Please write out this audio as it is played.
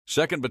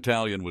2nd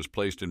Battalion was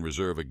placed in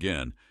reserve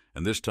again,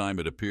 and this time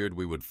it appeared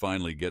we would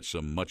finally get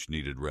some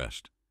much-needed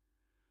rest.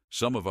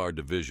 Some of our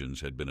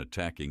divisions had been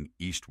attacking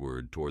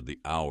eastward toward the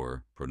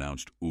Our,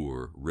 pronounced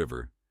Ur,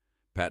 river.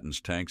 Patton's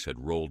tanks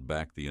had rolled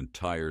back the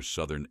entire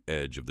southern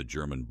edge of the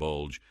German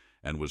Bulge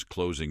and was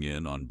closing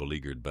in on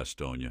beleaguered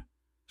Bastogne,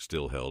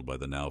 still held by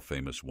the now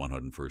famous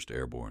 101st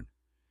Airborne.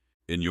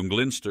 In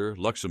Junglinster,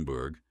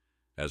 Luxembourg,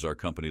 as our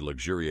company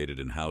luxuriated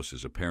in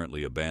houses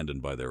apparently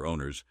abandoned by their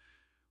owners,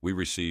 we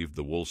received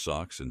the wool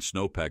socks and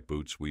snowpack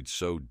boots we'd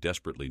so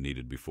desperately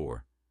needed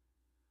before.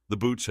 The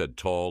boots had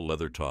tall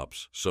leather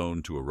tops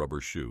sewn to a rubber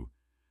shoe,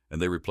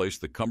 and they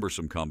replaced the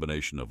cumbersome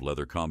combination of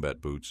leather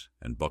combat boots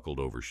and buckled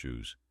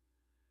overshoes.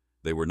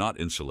 They were not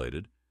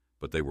insulated,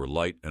 but they were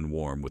light and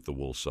warm with the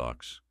wool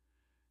socks,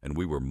 and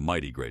we were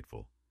mighty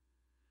grateful.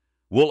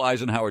 Wool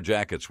Eisenhower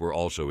jackets were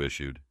also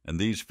issued, and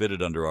these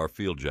fitted under our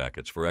field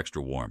jackets for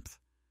extra warmth.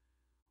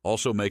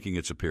 Also making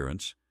its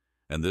appearance,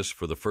 and this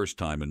for the first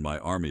time in my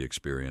Army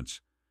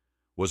experience,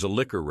 was a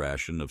liquor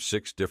ration of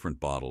 6 different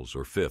bottles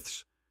or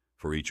fifths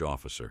for each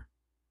officer.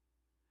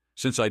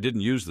 Since I didn't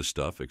use the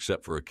stuff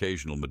except for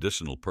occasional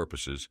medicinal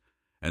purposes,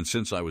 and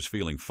since I was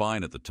feeling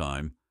fine at the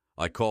time,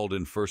 I called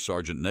in First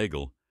Sergeant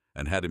Nagel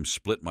and had him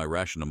split my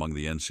ration among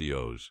the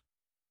NCOs.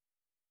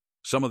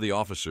 Some of the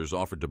officers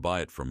offered to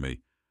buy it from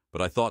me,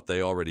 but I thought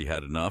they already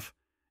had enough,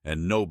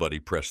 and nobody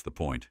pressed the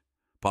point,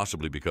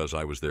 possibly because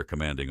I was their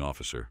commanding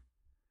officer.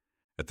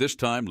 At this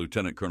time,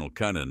 Lieutenant Colonel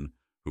Cannon,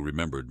 who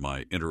remembered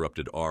my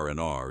interrupted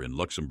R&R in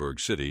Luxembourg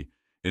City,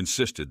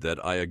 insisted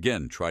that I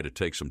again try to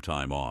take some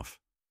time off.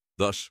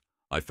 Thus,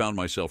 I found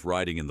myself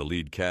riding in the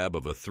lead cab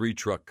of a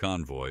 3-truck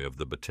convoy of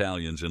the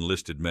battalion's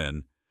enlisted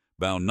men,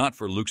 bound not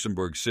for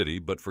Luxembourg City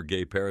but for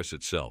gay Paris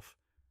itself,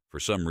 for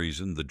some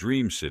reason the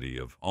dream city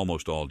of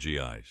almost all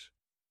GIs.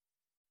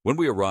 When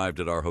we arrived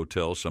at our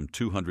hotel some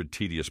 200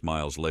 tedious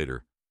miles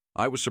later,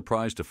 I was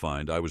surprised to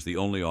find I was the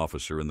only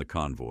officer in the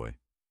convoy.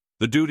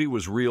 The duty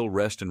was real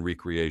rest and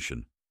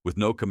recreation, with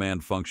no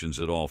command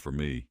functions at all for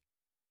me.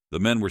 The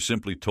men were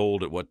simply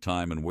told at what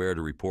time and where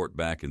to report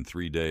back in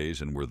 3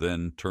 days and were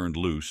then turned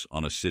loose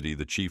on a city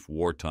the chief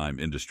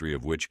wartime industry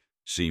of which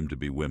seemed to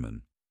be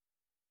women.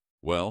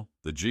 Well,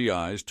 the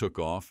GIs took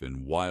off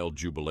in wild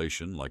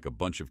jubilation like a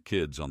bunch of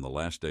kids on the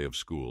last day of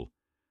school,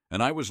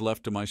 and I was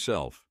left to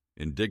myself,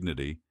 in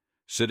dignity,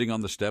 sitting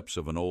on the steps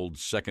of an old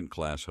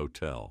second-class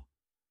hotel.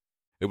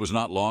 It was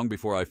not long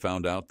before I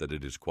found out that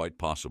it is quite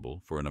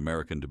possible for an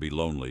American to be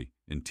lonely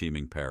in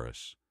teeming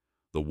Paris,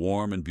 the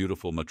warm and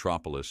beautiful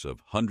metropolis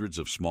of hundreds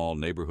of small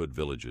neighborhood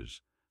villages,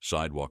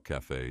 sidewalk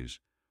cafes,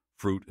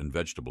 fruit and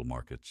vegetable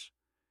markets.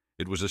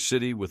 It was a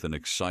city with an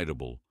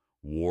excitable,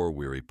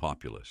 war-weary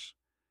populace.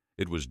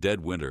 It was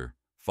dead winter,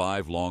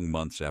 5 long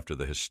months after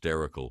the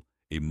hysterical,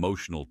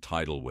 emotional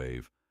tidal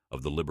wave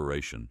of the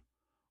liberation,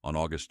 on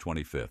August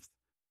 25th,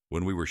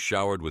 when we were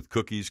showered with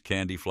cookies,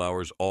 candy,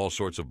 flowers, all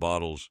sorts of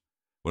bottles,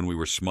 when we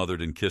were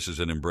smothered in kisses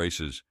and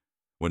embraces,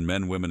 when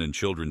men, women, and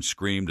children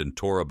screamed and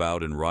tore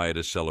about in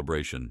riotous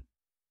celebration.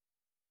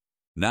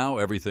 Now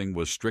everything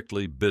was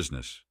strictly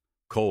business,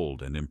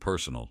 cold and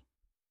impersonal.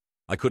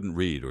 I couldn't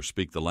read or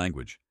speak the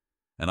language,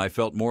 and I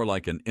felt more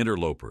like an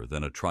interloper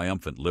than a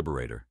triumphant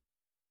liberator.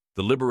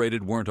 The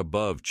liberated weren't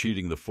above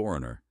cheating the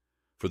foreigner,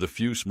 for the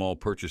few small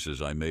purchases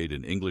I made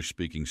in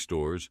English-speaking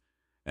stores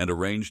and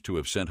arranged to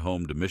have sent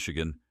home to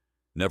Michigan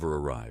never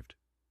arrived.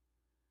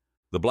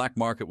 The black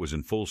market was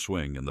in full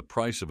swing, and the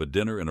price of a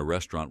dinner in a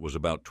restaurant was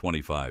about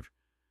 $25,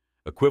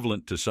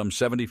 equivalent to some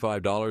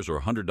 $75 or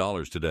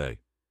 $100 today.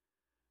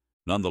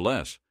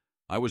 Nonetheless,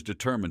 I was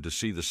determined to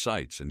see the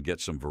sights and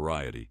get some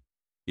variety,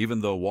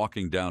 even though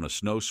walking down a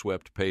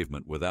snow-swept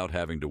pavement without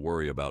having to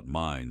worry about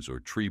mines or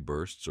tree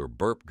bursts or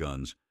burp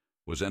guns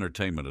was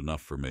entertainment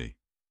enough for me.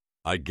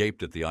 I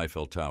gaped at the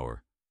Eiffel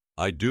Tower.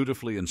 I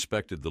dutifully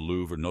inspected the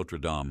Louvre, Notre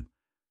Dame,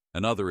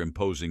 and other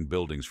imposing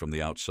buildings from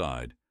the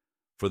outside,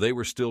 for they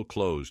were still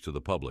closed to the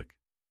public.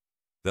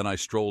 Then I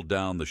strolled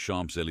down the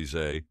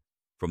Champs-Élysées,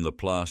 from the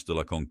Place de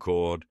la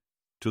Concorde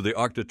to the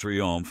Arc de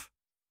Triomphe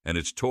and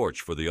its torch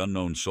for the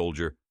unknown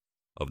soldier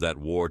of that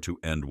war to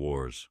end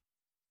wars.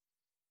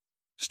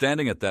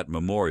 Standing at that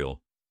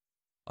memorial,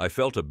 I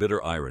felt a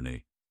bitter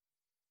irony.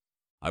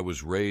 I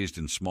was raised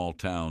in small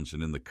towns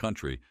and in the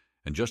country,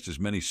 and just as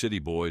many city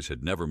boys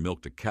had never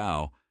milked a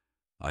cow,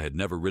 I had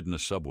never ridden a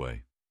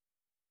subway.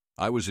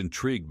 I was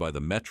intrigued by the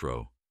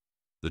metro.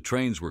 The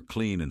trains were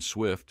clean and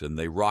swift, and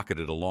they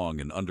rocketed along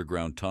in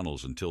underground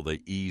tunnels until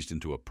they eased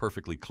into a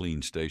perfectly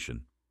clean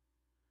station.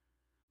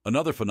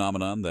 Another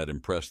phenomenon that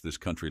impressed this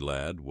country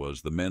lad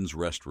was the men's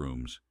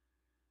restrooms.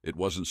 It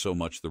wasn't so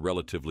much the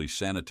relatively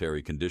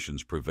sanitary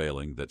conditions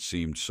prevailing that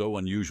seemed so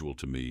unusual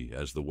to me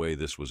as the way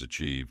this was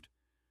achieved.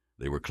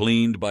 They were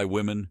cleaned by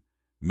women,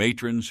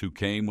 matrons who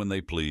came when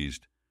they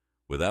pleased,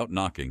 without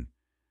knocking,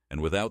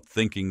 and without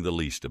thinking the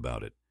least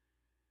about it.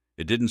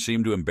 It didn't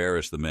seem to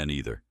embarrass the men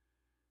either,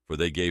 for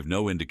they gave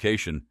no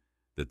indication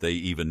that they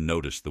even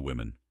noticed the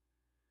women.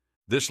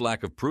 This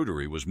lack of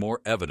prudery was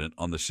more evident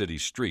on the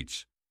city's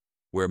streets,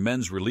 where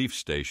men's relief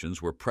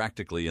stations were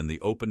practically in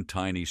the open,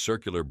 tiny,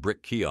 circular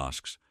brick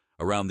kiosks,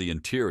 around the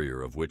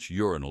interior of which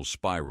urinals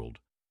spiraled.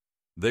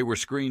 They were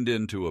screened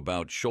in to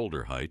about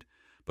shoulder height,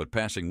 but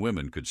passing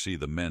women could see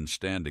the men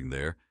standing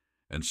there,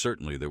 and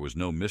certainly there was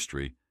no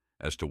mystery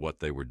as to what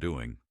they were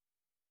doing.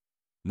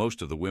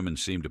 Most of the women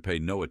seemed to pay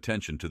no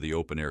attention to the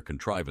open-air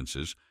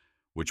contrivances,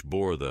 which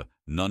bore the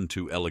none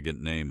too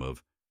elegant name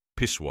of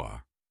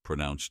pissoir,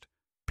 pronounced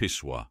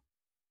pissoir.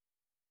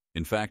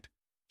 In fact,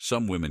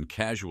 some women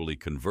casually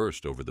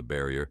conversed over the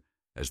barrier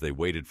as they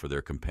waited for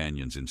their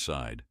companions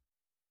inside.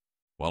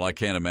 While I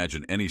can't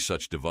imagine any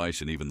such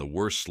device in even the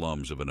worst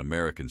slums of an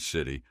American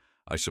city,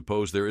 I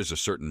suppose there is a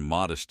certain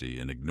modesty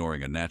in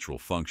ignoring a natural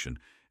function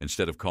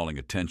instead of calling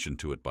attention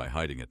to it by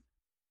hiding it.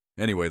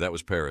 Anyway, that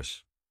was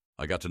Paris.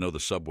 I got to know the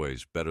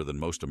subways better than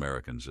most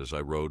Americans as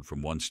I rode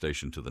from one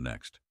station to the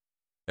next.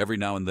 Every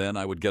now and then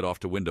I would get off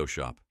to window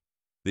shop.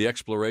 The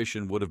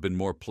exploration would have been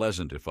more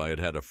pleasant if I had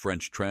had a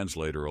French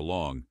translator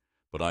along,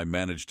 but I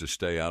managed to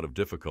stay out of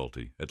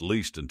difficulty, at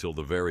least until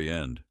the very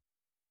end.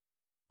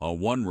 On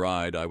one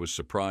ride, I was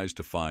surprised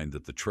to find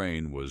that the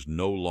train was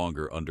no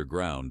longer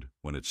underground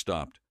when it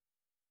stopped.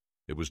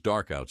 It was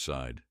dark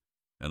outside,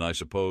 and I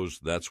suppose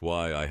that's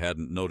why I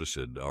hadn't noticed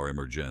our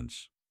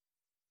emergence.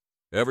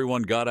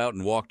 Everyone got out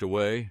and walked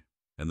away,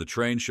 and the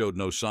train showed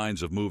no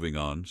signs of moving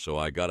on, so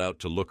I got out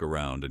to look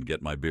around and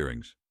get my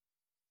bearings.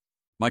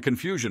 My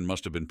confusion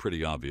must have been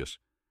pretty obvious,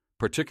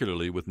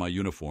 particularly with my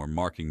uniform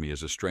marking me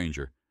as a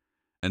stranger,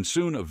 and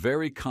soon a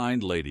very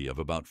kind lady of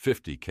about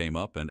 50 came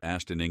up and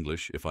asked in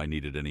English if I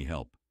needed any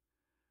help.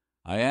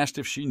 I asked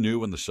if she knew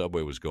when the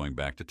subway was going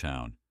back to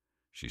town.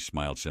 She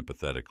smiled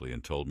sympathetically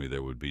and told me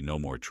there would be no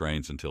more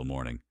trains until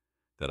morning,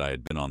 that I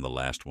had been on the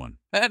last one.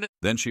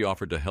 Then she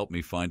offered to help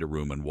me find a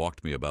room and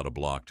walked me about a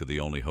block to the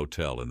only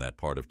hotel in that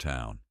part of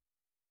town.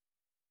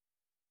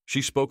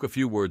 She spoke a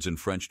few words in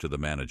French to the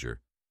manager,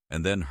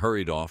 and then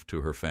hurried off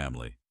to her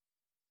family.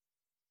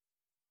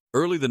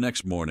 Early the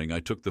next morning, I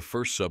took the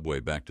first subway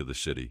back to the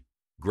city,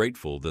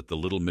 grateful that the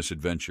little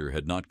misadventure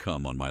had not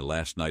come on my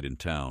last night in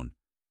town,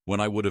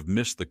 when I would have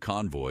missed the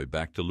convoy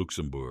back to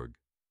Luxembourg.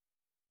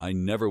 I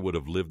never would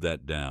have lived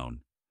that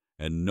down,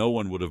 and no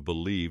one would have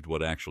believed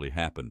what actually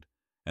happened,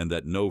 and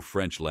that no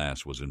French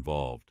lass was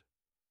involved.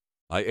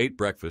 I ate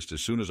breakfast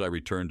as soon as I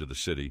returned to the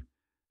city,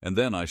 and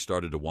then I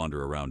started to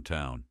wander around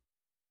town.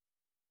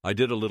 I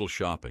did a little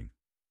shopping.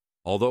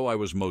 Although I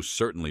was most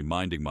certainly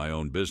minding my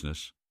own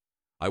business,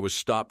 I was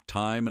stopped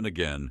time and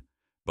again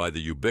by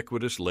the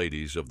ubiquitous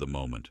ladies of the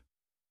moment.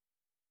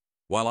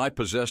 While I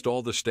possessed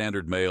all the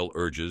standard male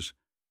urges,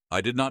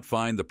 I did not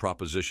find the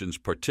propositions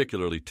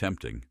particularly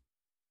tempting.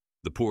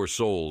 The poor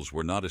souls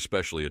were not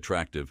especially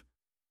attractive.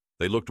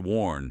 They looked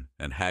worn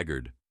and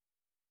haggard.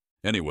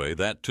 Anyway,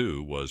 that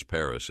too was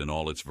Paris in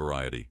all its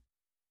variety.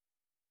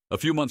 A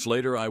few months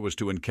later, I was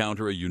to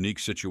encounter a unique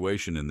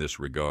situation in this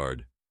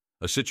regard,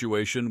 a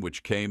situation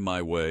which came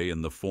my way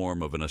in the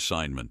form of an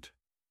assignment.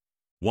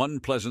 One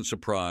pleasant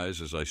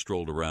surprise as I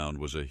strolled around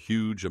was a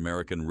huge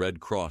American Red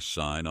Cross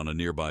sign on a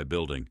nearby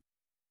building,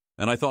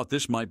 and I thought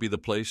this might be the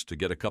place to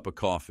get a cup of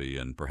coffee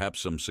and perhaps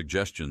some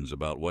suggestions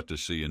about what to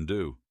see and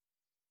do.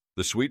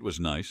 The suite was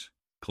nice,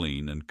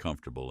 clean, and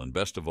comfortable, and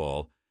best of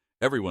all,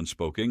 everyone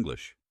spoke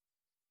English.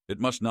 It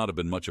must not have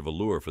been much of a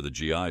lure for the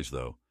GIs,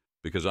 though,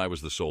 because I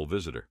was the sole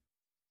visitor.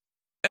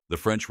 The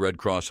French Red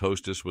Cross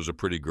hostess was a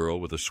pretty girl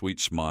with a sweet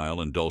smile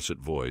and dulcet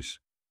voice.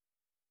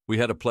 We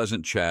had a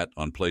pleasant chat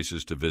on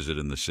places to visit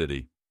in the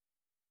city.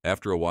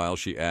 After a while,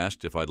 she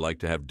asked if I'd like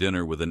to have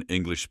dinner with an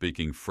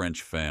English-speaking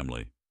French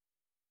family.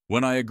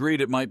 When I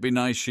agreed it might be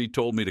nice, she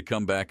told me to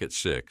come back at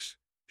 6.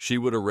 She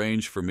would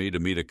arrange for me to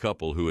meet a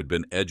couple who had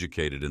been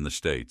educated in the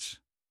States.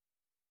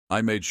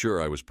 I made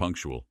sure I was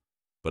punctual,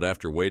 but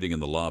after waiting in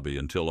the lobby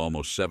until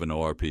almost 7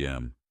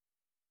 p.m.,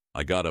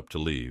 I got up to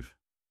leave.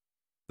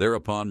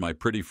 Thereupon, my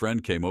pretty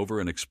friend came over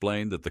and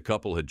explained that the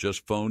couple had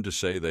just phoned to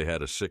say they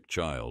had a sick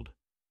child.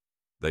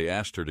 They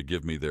asked her to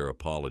give me their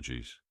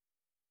apologies.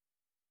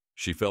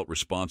 She felt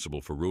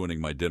responsible for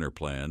ruining my dinner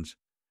plans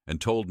and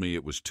told me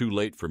it was too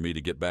late for me to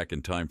get back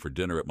in time for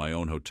dinner at my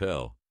own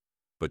hotel,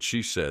 but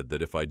she said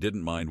that if I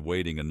didn't mind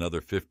waiting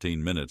another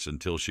 15 minutes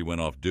until she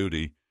went off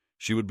duty,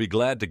 she would be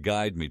glad to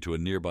guide me to a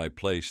nearby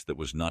place that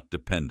was not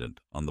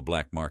dependent on the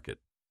black market.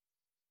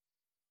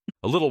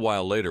 A little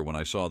while later, when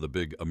I saw the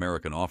big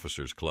American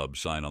Officers Club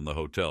sign on the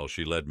hotel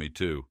she led me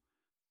to,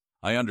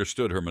 I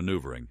understood her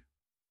maneuvering.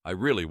 I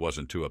really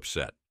wasn't too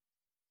upset.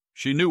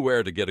 She knew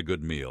where to get a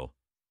good meal,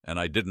 and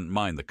I didn't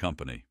mind the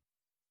company.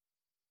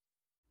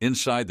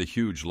 Inside the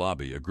huge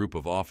lobby, a group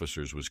of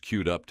officers was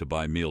queued up to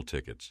buy meal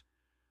tickets.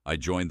 I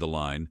joined the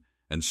line,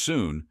 and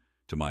soon,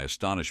 to my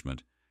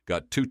astonishment,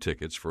 got 2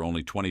 tickets for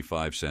only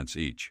 25 cents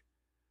each.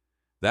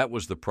 That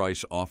was the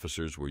price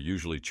officers were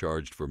usually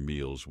charged for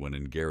meals when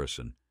in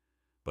garrison,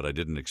 but I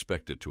didn't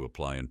expect it to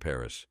apply in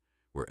Paris,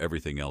 where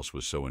everything else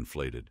was so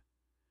inflated.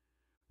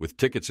 With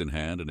tickets in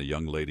hand and a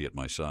young lady at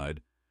my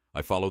side,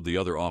 I followed the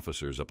other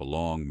officers up a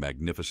long,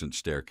 magnificent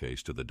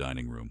staircase to the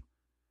dining room.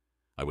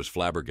 I was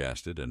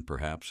flabbergasted and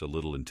perhaps a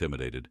little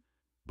intimidated,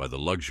 by the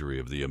luxury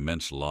of the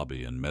immense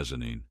lobby and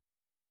mezzanine.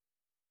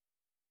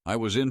 I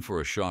was in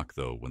for a shock,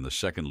 though, when the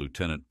second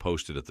lieutenant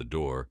posted at the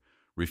door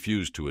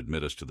refused to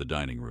admit us to the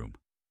dining room.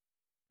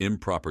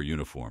 Improper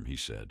uniform, he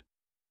said.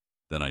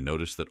 Then I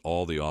noticed that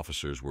all the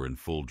officers were in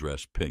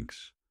full-dress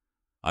pinks.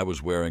 I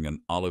was wearing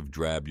an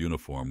olive-drab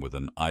uniform with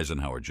an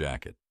Eisenhower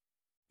jacket.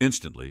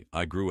 Instantly,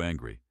 I grew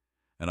angry,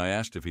 and I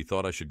asked if he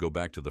thought I should go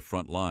back to the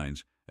front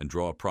lines and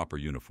draw a proper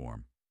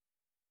uniform.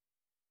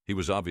 He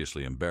was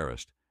obviously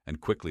embarrassed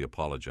and quickly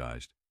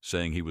apologized,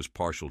 saying he was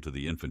partial to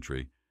the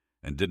infantry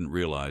and didn't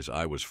realize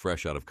I was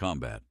fresh out of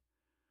combat.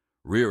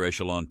 Rear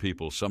echelon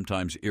people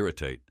sometimes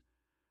irritate.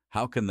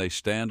 How can they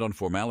stand on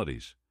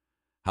formalities?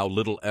 How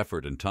little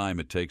effort and time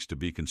it takes to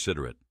be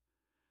considerate.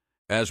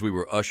 As we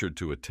were ushered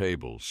to a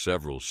table,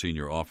 several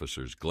senior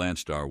officers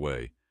glanced our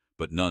way,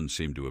 but none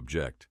seemed to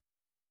object.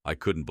 I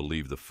couldn't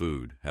believe the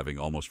food, having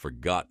almost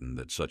forgotten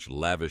that such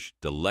lavish,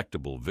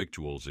 delectable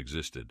victuals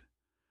existed.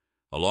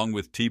 Along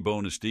with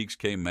T-bone steaks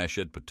came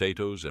mashed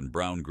potatoes and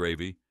brown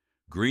gravy,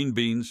 green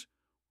beans,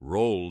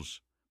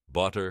 rolls,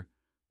 butter,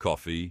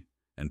 coffee,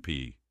 and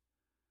pea.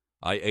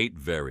 I ate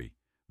very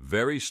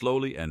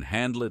slowly and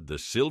handled the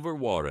silver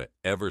water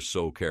ever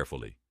so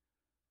carefully.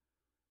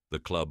 The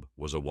club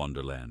was a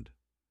wonderland.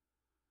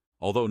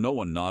 Although no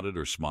one nodded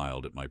or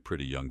smiled at my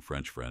pretty young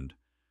French friend,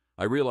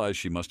 I realized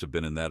she must have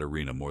been in that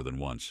arena more than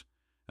once,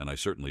 and I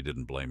certainly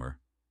didn't blame her.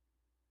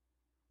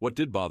 What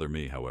did bother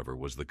me, however,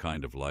 was the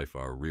kind of life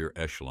our rear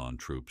echelon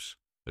troops,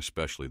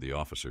 especially the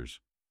officers,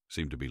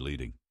 seemed to be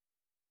leading.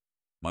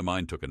 My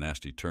mind took a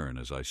nasty turn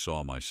as I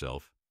saw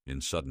myself,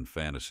 in sudden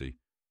fantasy,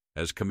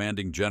 as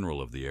commanding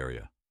general of the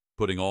area,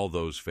 putting all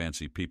those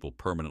fancy people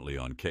permanently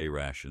on K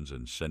rations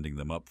and sending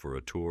them up for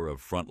a tour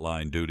of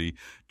front-line duty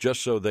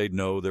just so they'd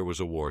know there was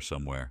a war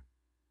somewhere.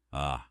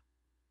 Ah,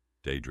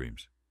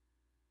 daydreams.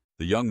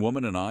 The young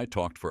woman and I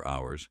talked for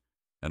hours,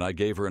 and I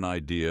gave her an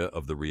idea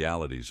of the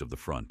realities of the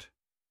front.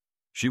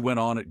 She went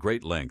on at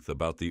great length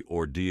about the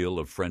ordeal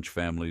of French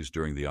families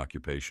during the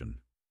occupation.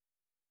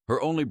 Her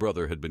only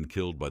brother had been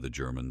killed by the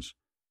Germans,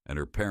 and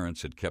her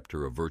parents had kept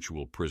her a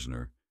virtual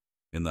prisoner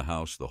in the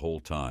house the whole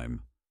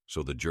time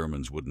so the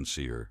Germans wouldn't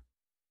see her.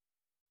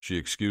 She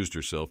excused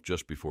herself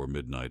just before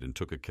midnight and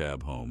took a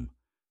cab home,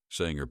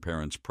 saying her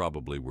parents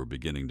probably were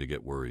beginning to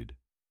get worried.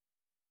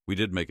 We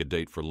did make a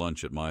date for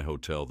lunch at my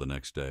hotel the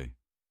next day.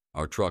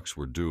 Our trucks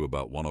were due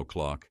about 1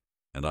 o'clock,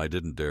 and I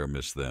didn't dare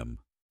miss them.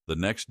 The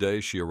next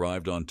day she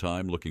arrived on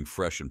time looking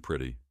fresh and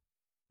pretty.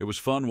 It was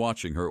fun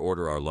watching her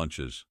order our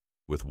lunches,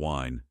 with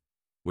wine,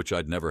 which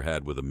I'd never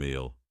had with a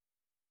meal.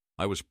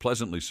 I was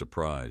pleasantly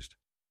surprised.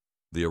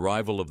 The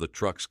arrival of the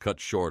trucks cut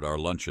short our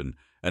luncheon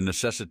and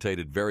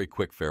necessitated very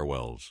quick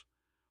farewells.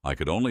 I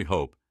could only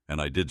hope,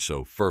 and I did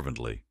so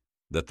fervently,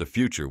 that the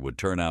future would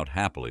turn out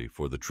happily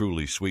for the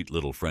truly sweet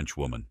little French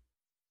woman.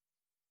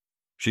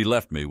 She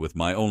left me with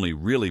my only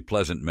really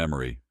pleasant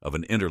memory of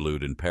an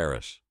interlude in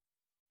Paris.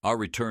 Our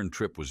return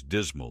trip was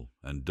dismal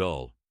and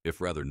dull,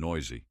 if rather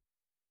noisy.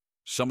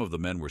 Some of the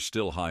men were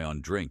still high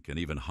on drink and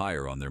even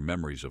higher on their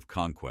memories of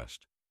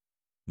conquest.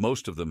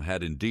 Most of them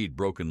had indeed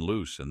broken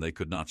loose, and they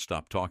could not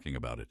stop talking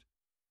about it.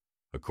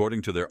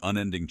 According to their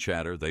unending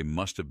chatter, they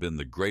must have been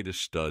the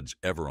greatest studs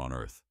ever on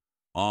earth.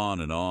 On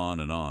and on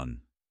and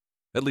on.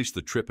 At least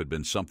the trip had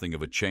been something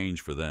of a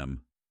change for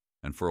them,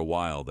 and for a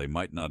while they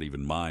might not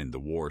even mind the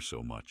war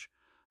so much.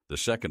 The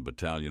 2nd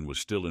Battalion was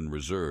still in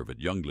reserve at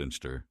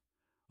Younglinster.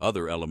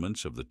 Other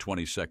elements of the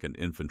 22nd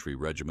Infantry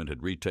Regiment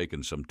had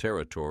retaken some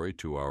territory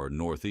to our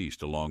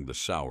northeast along the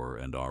Sour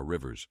and our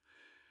rivers.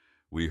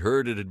 We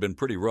heard it had been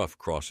pretty rough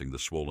crossing the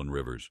swollen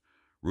rivers.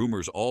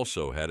 Rumors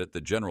also had it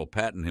that General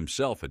Patton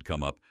himself had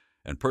come up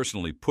and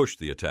personally pushed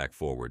the attack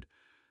forward,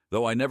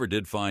 though I never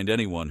did find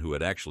anyone who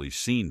had actually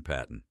seen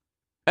Patton.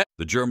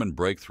 The German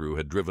breakthrough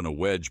had driven a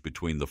wedge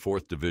between the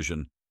 4th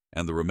Division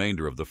and the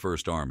remainder of the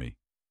 1st Army,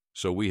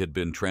 so we had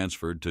been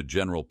transferred to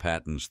General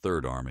Patton's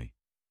 3rd Army.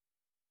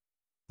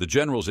 The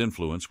general's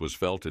influence was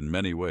felt in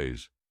many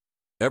ways.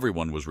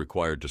 Everyone was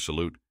required to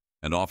salute,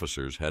 and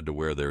officers had to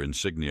wear their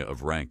insignia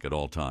of rank at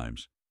all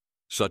times.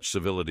 Such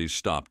civilities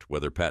stopped,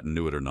 whether Patton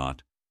knew it or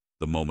not,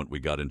 the moment we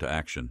got into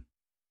action.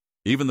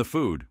 Even the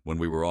food, when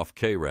we were off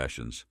K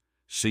rations,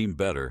 seemed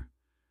better,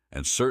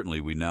 and certainly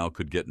we now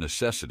could get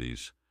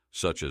necessities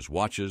such as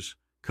watches,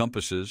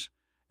 compasses,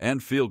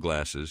 and field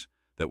glasses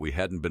that we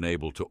hadn't been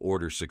able to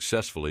order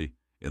successfully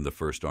in the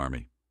 1st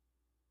Army.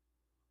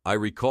 I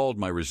recalled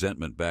my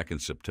resentment back in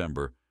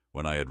September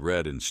when I had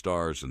read in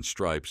Stars and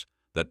Stripes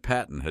that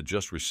Patton had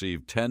just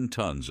received 10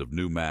 tons of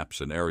new maps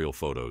and aerial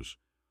photos,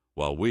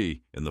 while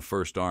we, in the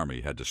 1st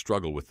Army, had to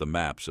struggle with the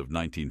maps of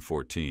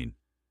 1914.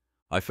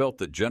 I felt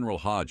that General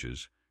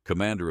Hodges,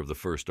 commander of the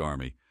 1st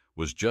Army,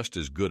 was just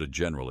as good a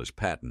general as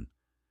Patton,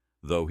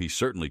 though he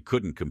certainly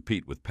couldn't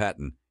compete with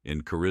Patton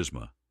in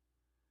charisma.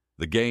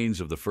 The gains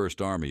of the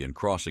 1st Army in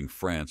crossing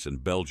France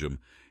and Belgium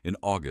in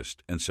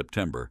August and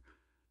September,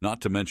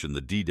 not to mention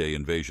the D-Day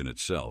invasion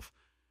itself,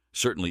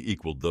 certainly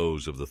equaled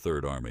those of the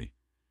 3rd Army.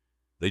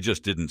 They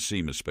just didn't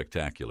seem as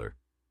spectacular.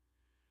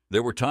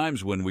 There were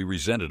times when we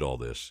resented all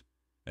this,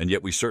 and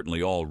yet we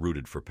certainly all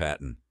rooted for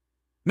Patton.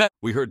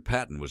 We heard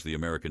Patton was the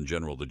American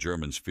general the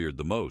Germans feared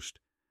the most,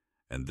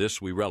 and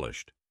this we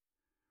relished.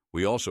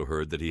 We also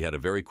heard that he had a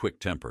very quick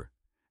temper,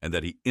 and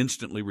that he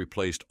instantly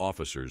replaced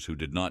officers who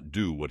did not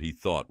do what he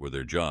thought were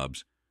their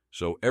jobs,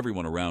 so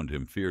everyone around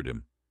him feared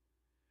him.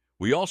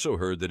 We also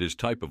heard that his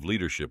type of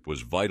leadership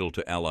was vital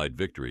to Allied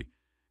victory,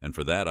 and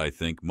for that I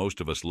think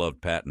most of us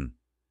loved Patton.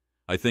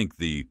 I think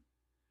the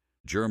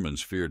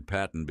Germans feared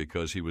Patton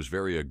because he was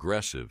very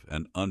aggressive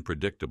and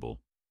unpredictable.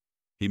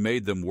 He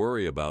made them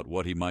worry about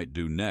what he might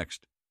do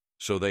next,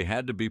 so they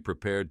had to be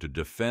prepared to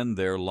defend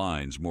their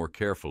lines more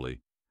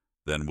carefully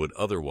than would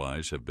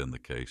otherwise have been the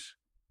case.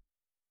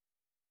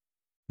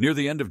 Near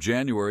the end of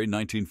January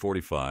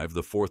 1945,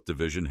 the 4th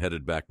Division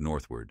headed back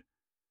northward,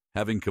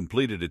 having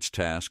completed its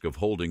task of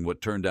holding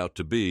what turned out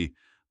to be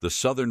the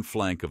southern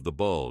flank of the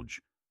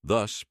Bulge,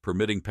 thus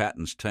permitting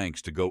Patton's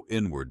tanks to go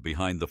inward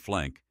behind the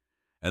flank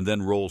and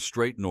then roll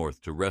straight north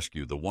to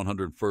rescue the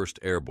 101st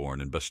Airborne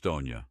in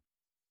Bastogne.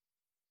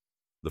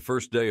 The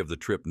first day of the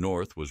trip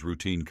north was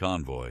routine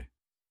convoy.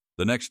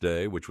 The next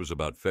day, which was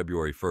about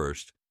February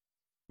 1st,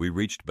 we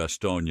reached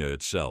Bastogne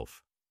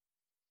itself,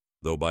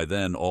 though by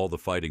then all the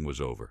fighting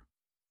was over.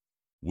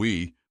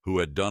 We, who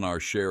had done our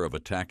share of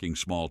attacking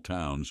small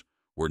towns,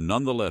 were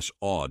nonetheless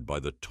awed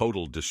by the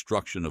total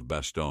destruction of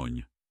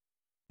Bastogne.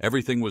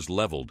 Everything was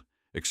leveled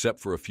except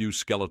for a few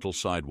skeletal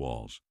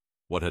sidewalls.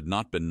 What had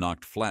not been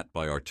knocked flat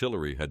by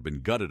artillery had been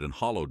gutted and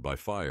hollowed by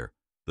fire.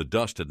 The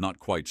dust had not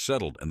quite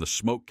settled, and the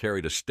smoke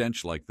carried a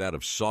stench like that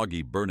of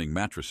soggy, burning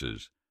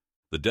mattresses.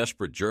 The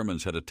desperate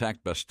Germans had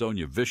attacked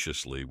Bastogne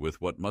viciously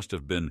with what must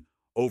have been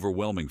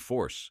overwhelming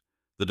force.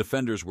 The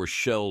defenders were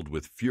shelled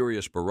with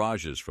furious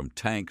barrages from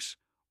tanks,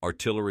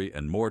 artillery,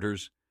 and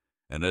mortars,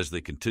 and as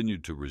they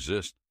continued to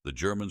resist, the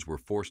Germans were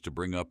forced to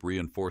bring up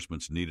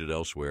reinforcements needed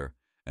elsewhere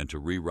and to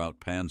reroute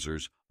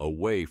panzers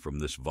away from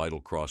this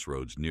vital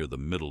crossroads near the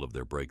middle of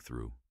their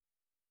breakthrough.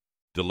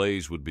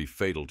 Delays would be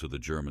fatal to the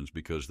Germans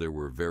because there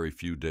were very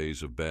few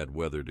days of bad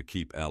weather to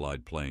keep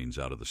Allied planes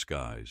out of the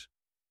skies,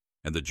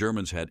 and the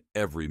Germans had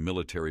every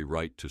military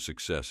right to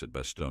success at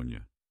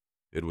Bastogne.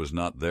 It was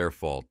not their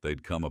fault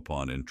they'd come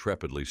upon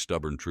intrepidly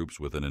stubborn troops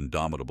with an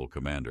indomitable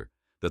commander,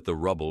 that the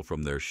rubble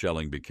from their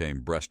shelling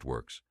became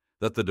breastworks,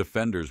 that the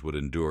defenders would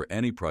endure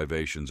any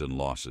privations and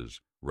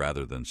losses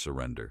rather than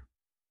surrender.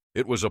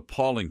 It was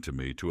appalling to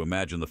me to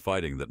imagine the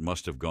fighting that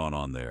must have gone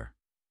on there.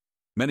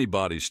 Many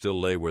bodies still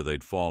lay where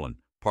they'd fallen,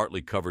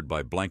 partly covered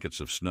by blankets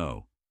of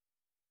snow.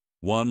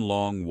 One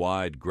long,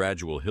 wide,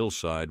 gradual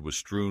hillside was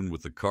strewn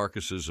with the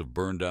carcasses of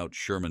burned-out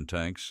Sherman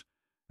tanks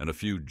and a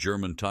few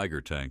German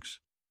Tiger tanks.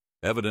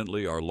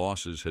 Evidently, our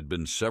losses had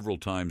been several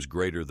times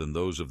greater than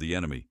those of the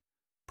enemy,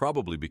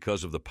 probably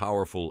because of the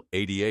powerful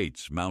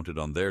 88s mounted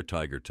on their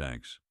Tiger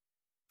tanks.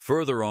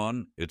 Further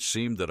on, it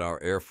seemed that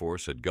our Air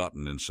Force had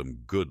gotten in some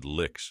good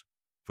licks,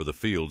 for the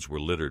fields were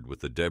littered with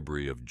the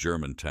debris of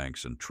German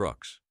tanks and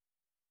trucks.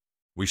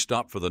 We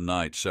stopped for the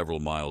night several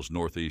miles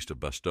northeast of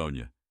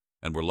Bastogne,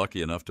 and were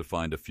lucky enough to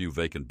find a few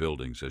vacant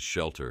buildings as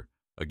shelter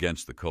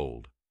against the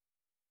cold.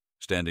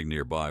 Standing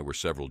nearby were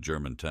several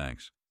German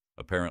tanks,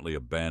 apparently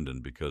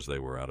abandoned because they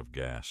were out of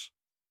gas.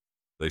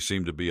 They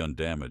seemed to be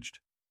undamaged,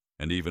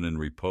 and even in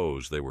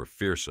repose they were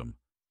fearsome,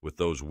 with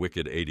those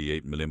wicked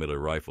 88mm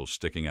rifles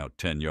sticking out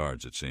 10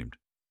 yards, it seemed.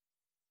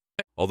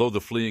 Although the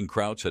fleeing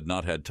Krauts had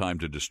not had time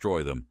to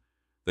destroy them,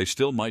 they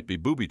still might be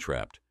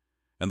booby-trapped,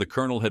 and the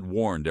colonel had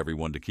warned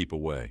everyone to keep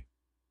away.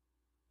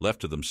 Left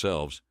to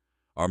themselves,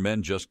 our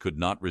men just could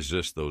not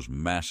resist those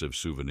massive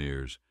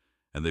souvenirs,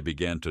 and they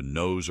began to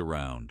nose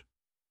around.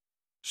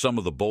 Some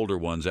of the bolder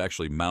ones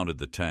actually mounted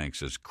the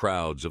tanks as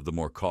crowds of the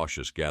more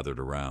cautious gathered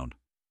around.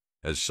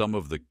 As some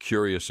of the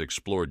curious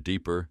explored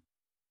deeper,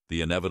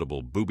 the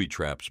inevitable booby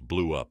traps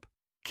blew up,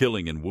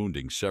 killing and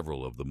wounding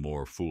several of the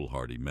more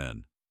foolhardy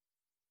men.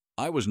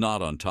 I was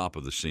not on top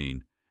of the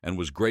scene and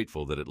was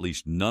grateful that at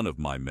least none of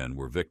my men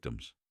were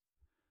victims.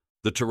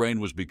 The terrain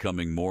was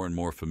becoming more and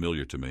more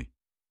familiar to me,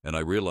 and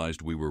I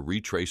realized we were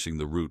retracing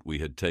the route we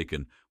had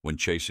taken when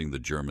chasing the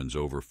Germans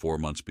over 4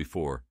 months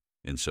before,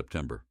 in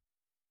September.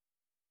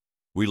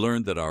 We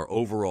learned that our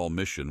overall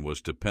mission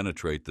was to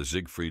penetrate the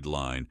Siegfried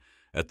Line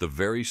at the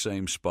very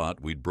same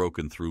spot we'd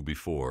broken through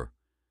before.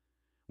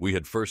 We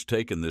had first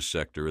taken this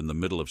sector in the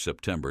middle of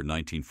September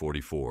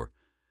 1944.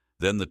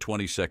 Then the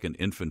 22nd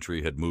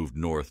Infantry had moved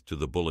north to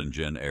the Bulge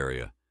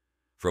area.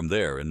 From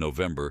there, in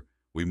November,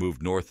 we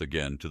moved north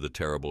again to the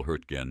terrible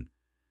Hurtgen,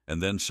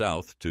 and then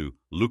south to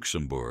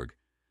Luxembourg,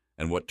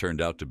 and what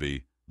turned out to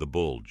be the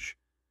Bulge.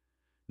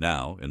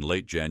 Now, in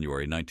late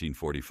January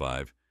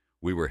 1945,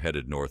 we were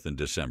headed north in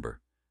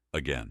December,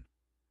 again.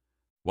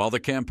 While the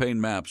campaign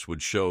maps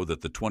would show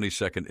that the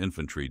 22nd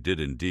Infantry did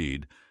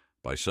indeed,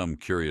 by some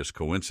curious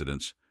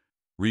coincidence,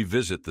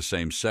 revisit the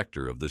same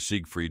sector of the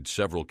Siegfried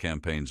several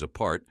campaigns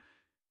apart,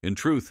 in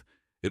truth,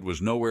 it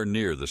was nowhere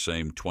near the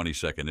same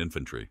 22nd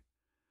Infantry.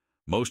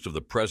 Most of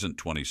the present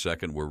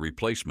 22nd were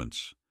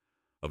replacements.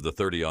 Of the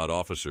 30-odd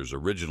officers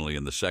originally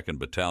in the 2nd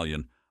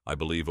Battalion, I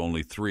believe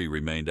only 3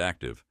 remained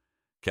active: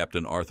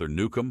 Captain Arthur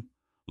Newcomb,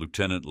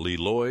 Lieutenant Lee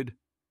Lloyd,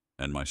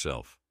 and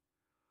myself.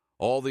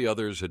 All the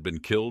others had been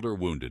killed or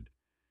wounded.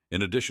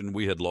 In addition,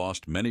 we had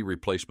lost many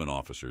replacement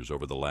officers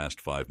over the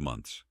last 5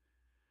 months.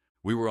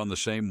 We were on the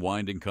same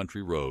winding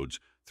country roads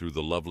through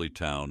the lovely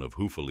town of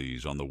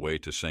Houffalize on the way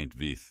to St.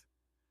 Vith.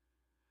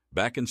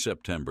 Back in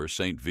September,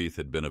 St. Vith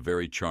had been a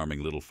very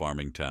charming little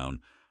farming town,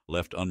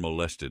 left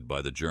unmolested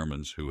by the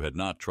Germans who had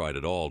not tried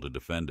at all to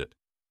defend it.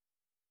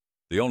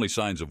 The only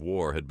signs of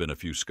war had been a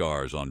few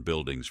scars on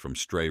buildings from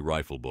stray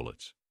rifle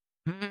bullets.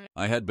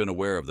 I had been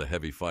aware of the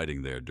heavy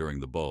fighting there during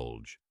the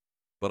Bulge,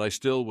 but I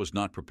still was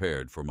not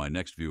prepared for my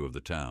next view of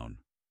the town.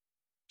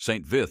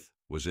 St. Vith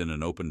was in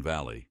an open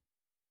valley,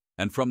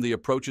 and from the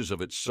approaches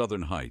of its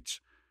southern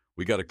heights,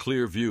 we got a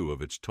clear view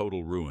of its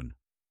total ruin.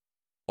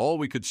 All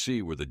we could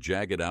see were the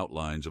jagged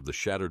outlines of the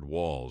shattered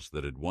walls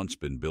that had once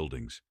been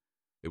buildings.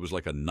 It was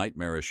like a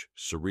nightmarish,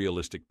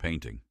 surrealistic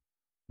painting.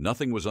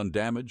 Nothing was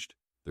undamaged.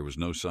 There was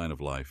no sign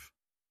of life.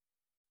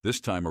 This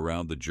time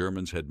around, the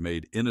Germans had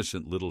made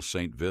innocent little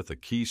St. Vith a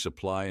key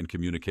supply and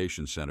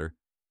communication center,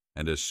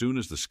 and as soon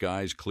as the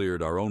skies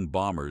cleared, our own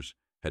bombers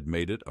had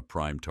made it a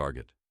prime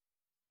target.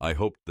 I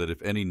hoped that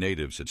if any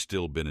natives had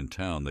still been in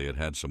town, they had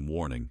had some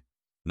warning.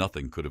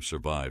 Nothing could have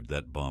survived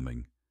that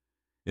bombing.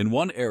 In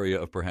one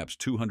area of perhaps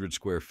 200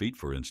 square feet,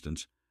 for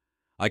instance,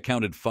 I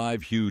counted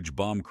 5 huge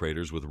bomb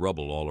craters with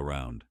rubble all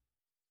around.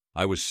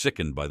 I was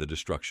sickened by the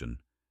destruction.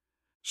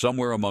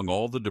 Somewhere among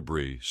all the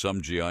debris, some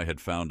GI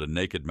had found a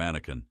naked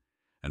mannequin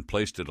and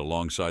placed it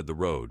alongside the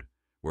road,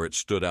 where it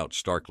stood out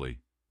starkly,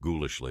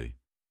 ghoulishly.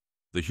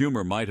 The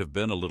humor might have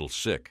been a little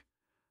sick,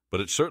 but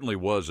it certainly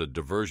was a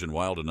diversion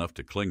wild enough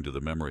to cling to the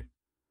memory.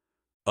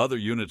 Other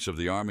units of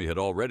the Army had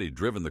already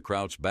driven the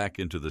Krauts back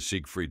into the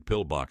Siegfried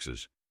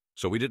pillboxes,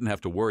 so we didn't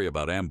have to worry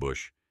about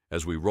ambush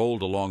as we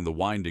rolled along the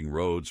winding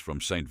roads from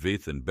St.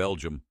 Vith in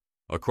Belgium,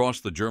 across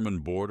the German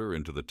border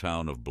into the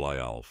town of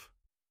Blyalf.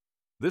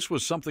 This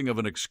was something of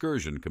an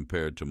excursion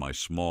compared to my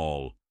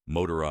small,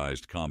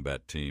 motorized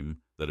combat team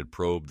that had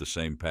probed the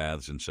same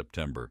paths in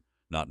September,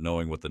 not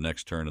knowing what the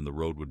next turn in the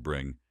road would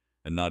bring,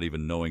 and not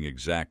even knowing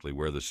exactly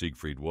where the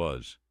Siegfried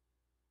was.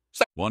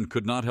 One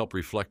could not help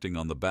reflecting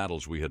on the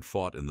battles we had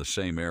fought in the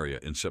same area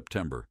in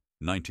September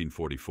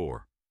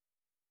 1944.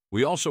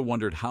 We also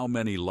wondered how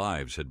many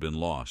lives had been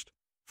lost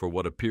for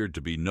what appeared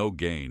to be no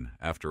gain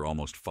after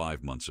almost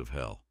 5 months of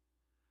hell.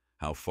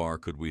 How far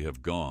could we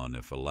have gone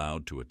if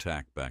allowed to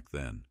attack back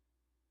then?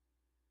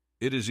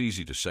 It is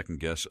easy to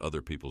second-guess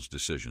other people's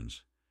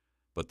decisions,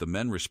 but the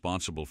men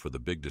responsible for the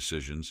big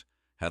decisions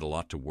had a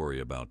lot to worry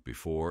about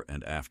before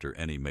and after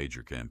any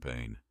major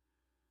campaign.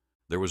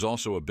 There was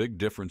also a big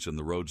difference in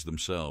the roads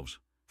themselves,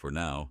 for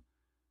now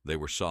they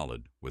were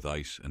solid with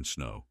ice and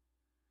snow.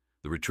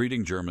 The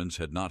retreating Germans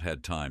had not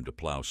had time to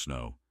plow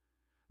snow.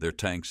 Their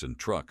tanks and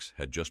trucks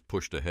had just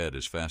pushed ahead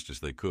as fast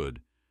as they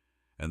could,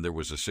 and there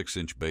was a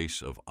 6-inch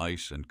base of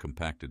ice and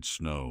compacted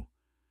snow.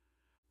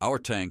 Our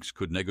tanks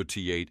could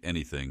negotiate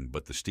anything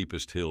but the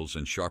steepest hills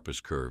and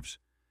sharpest curves,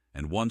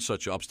 and one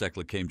such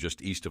obstacle came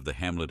just east of the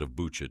hamlet of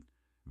Buchet,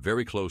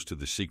 very close to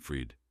the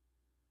Siegfried.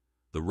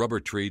 The rubber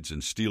treads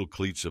and steel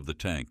cleats of the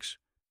tanks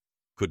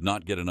could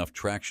not get enough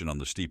traction on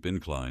the steep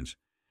inclines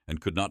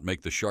and could not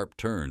make the sharp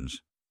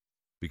turns,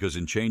 because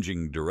in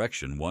changing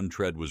direction, one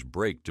tread was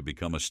braked to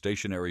become a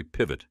stationary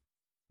pivot,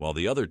 while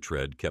the other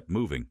tread kept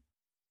moving.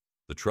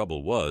 The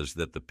trouble was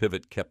that the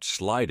pivot kept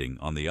sliding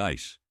on the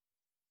ice.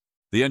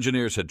 The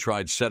engineers had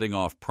tried setting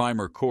off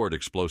primer cord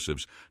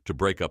explosives to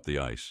break up the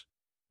ice,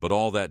 but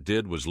all that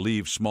did was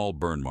leave small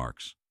burn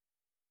marks.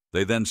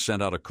 They then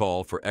sent out a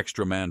call for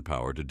extra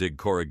manpower to dig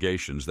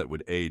corrugations that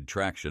would aid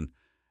traction,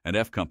 and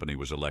F Company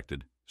was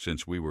elected,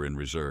 since we were in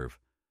reserve.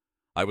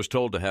 I was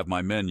told to have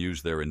my men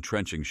use their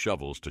entrenching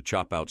shovels to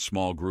chop out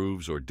small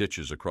grooves or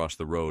ditches across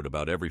the road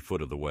about every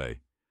foot of the way.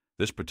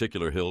 This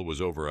particular hill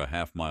was over a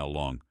half-mile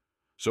long,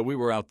 so we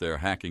were out there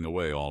hacking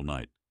away all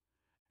night.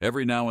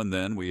 Every now and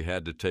then we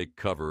had to take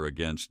cover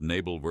against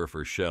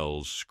Nebelwerfer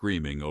shells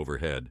screaming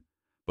overhead,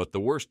 but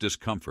the worst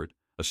discomfort,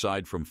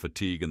 aside from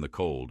fatigue and the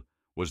cold,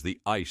 was the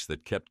ice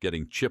that kept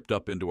getting chipped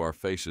up into our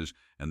faces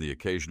and the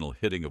occasional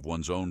hitting of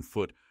one's own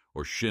foot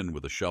or shin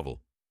with a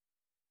shovel.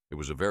 It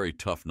was a very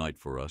tough night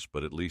for us,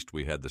 but at least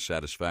we had the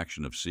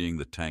satisfaction of seeing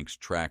the tank's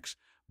tracks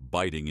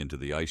biting into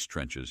the ice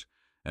trenches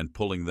and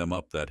pulling them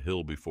up that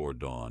hill before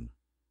dawn.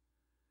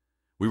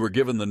 We were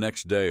given the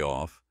next day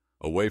off,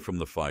 away from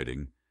the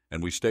fighting,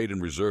 and we stayed in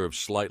reserve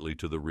slightly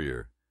to the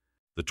rear.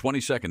 The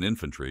 22nd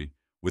Infantry,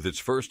 with its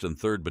 1st and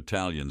 3rd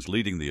Battalions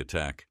leading the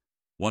attack,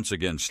 once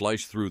again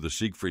sliced through the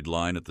Siegfried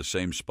line at the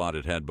same spot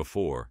it had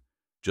before,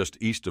 just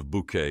east of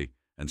Bouquet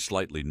and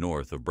slightly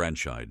north of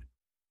Brandscheid.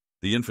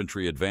 The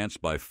infantry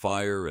advanced by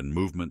fire and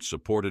movement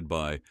supported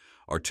by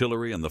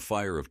artillery and the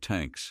fire of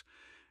tanks,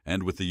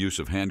 and with the use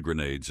of hand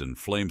grenades and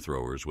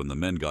flamethrowers when the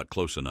men got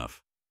close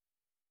enough.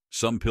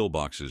 Some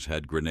pillboxes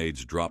had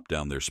grenades dropped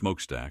down their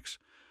smokestacks.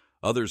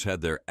 Others had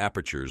their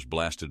apertures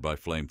blasted by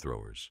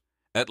flamethrowers.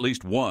 At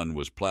least one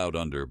was plowed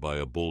under by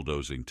a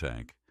bulldozing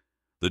tank.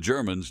 The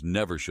Germans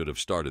never should have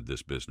started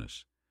this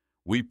business.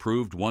 We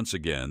proved once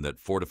again that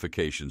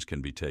fortifications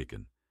can be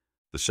taken,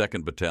 The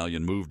 2nd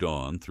Battalion moved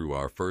on through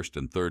our 1st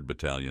and 3rd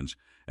Battalions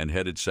and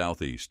headed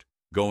southeast,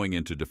 going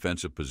into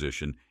defensive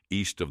position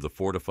east of the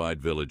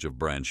fortified village of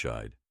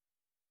Brandscheid.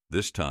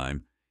 This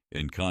time,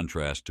 in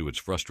contrast to its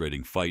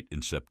frustrating fight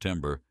in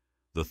September,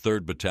 the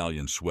 3rd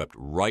Battalion swept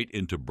right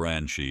into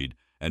Brandscheid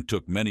and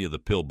took many of the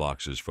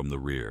pillboxes from the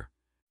rear.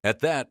 At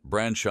that,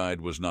 Brandscheid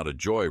was not a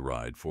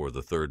joyride for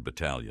the 3rd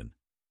Battalion,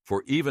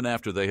 for even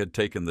after they had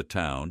taken the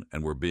town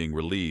and were being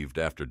relieved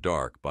after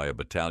dark by a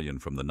battalion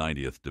from the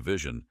 90th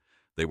Division,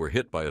 they were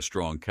hit by a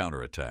strong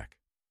counterattack.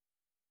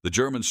 The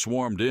Germans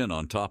swarmed in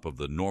on top of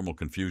the normal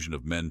confusion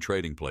of men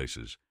trading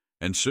places,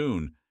 and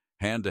soon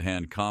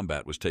hand-to-hand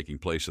combat was taking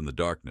place in the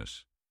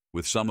darkness,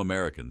 with some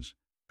Americans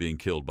being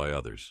killed by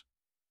others.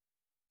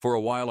 For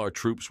a while our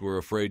troops were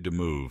afraid to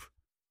move,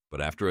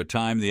 but after a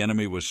time the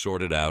enemy was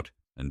sorted out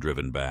and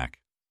driven back.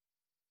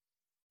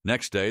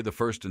 Next day, the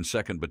 1st and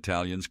 2nd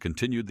Battalions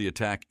continued the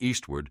attack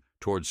eastward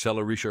toward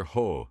Sellerischer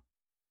Höhe.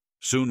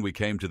 Soon we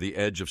came to the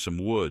edge of some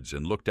woods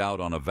and looked out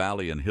on a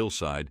valley and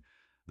hillside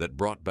that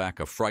brought back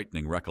a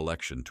frightening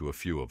recollection to a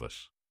few of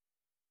us.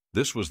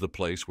 This was the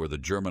place where the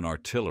German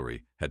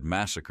artillery had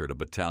massacred a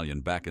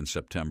battalion back in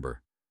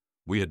September.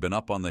 We had been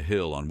up on the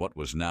hill on what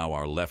was now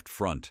our left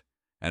front,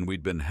 and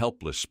we'd been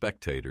helpless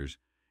spectators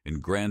in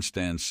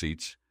grandstand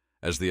seats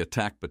as the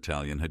attack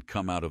battalion had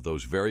come out of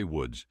those very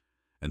woods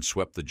and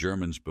swept the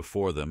Germans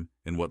before them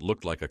in what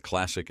looked like a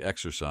classic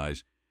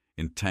exercise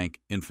in tank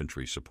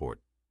infantry support.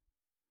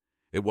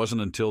 It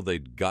wasn't until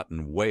they'd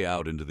gotten way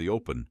out into the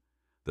open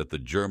that the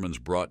Germans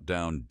brought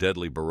down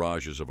deadly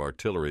barrages of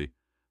artillery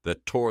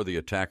that tore the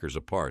attackers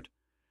apart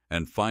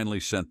and finally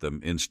sent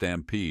them in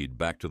stampede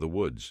back to the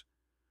woods.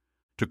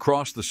 To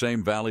cross the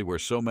same valley where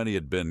so many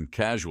had been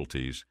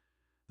casualties,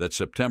 that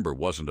September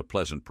wasn't a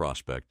pleasant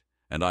prospect,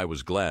 and I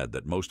was glad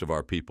that most of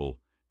our people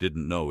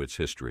didn't know its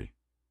history.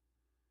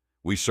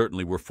 We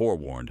certainly were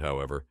forewarned,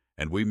 however,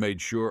 and we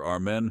made sure our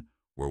men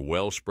were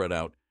well spread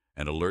out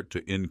and alert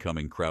to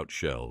incoming Kraut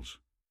shells.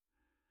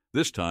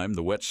 This time,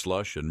 the wet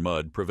slush and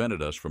mud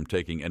prevented us from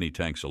taking any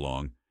tanks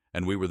along,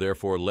 and we were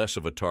therefore less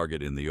of a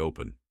target in the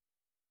open.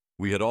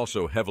 We had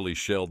also heavily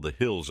shelled the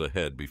hills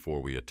ahead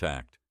before we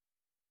attacked.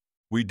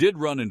 We did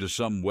run into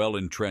some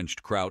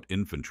well-entrenched Kraut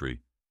infantry,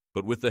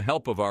 but with the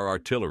help of our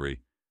artillery,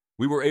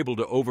 we were able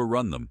to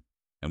overrun them,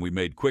 and we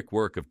made quick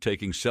work of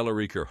taking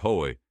Sellerischer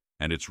Höhe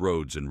and its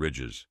roads and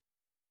ridges.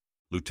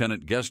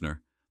 Lieutenant Gesner,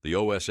 the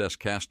OSS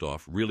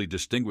castoff, really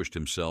distinguished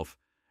himself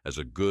as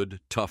a good,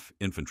 tough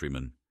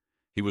infantryman.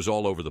 He was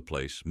all over the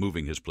place,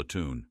 moving his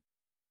platoon.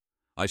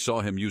 I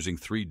saw him using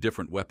 3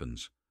 different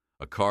weapons,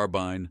 a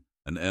carbine,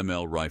 an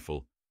ML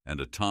rifle,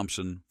 and a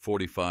Thompson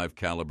 .45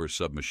 caliber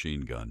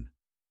submachine gun.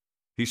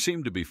 He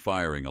seemed to be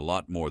firing a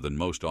lot more than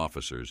most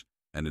officers,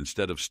 and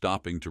instead of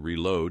stopping to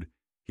reload,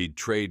 he'd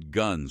trade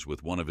guns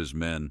with one of his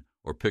men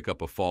or pick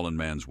up a fallen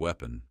man's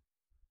weapon.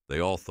 They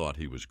all thought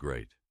he was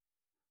great.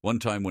 One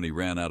time when he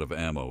ran out of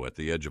ammo at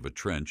the edge of a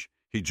trench,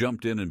 he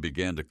jumped in and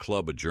began to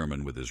club a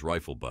German with his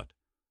rifle butt.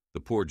 The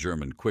poor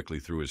German quickly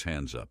threw his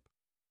hands up.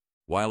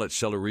 While at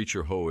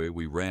Sellerischer Höhe,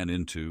 we ran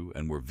into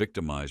and were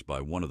victimized by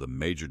one of the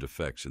major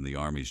defects in the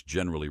Army's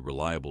generally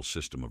reliable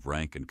system of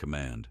rank and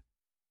command.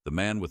 The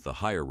man with the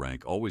higher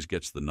rank always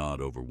gets the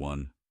nod over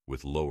one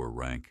with lower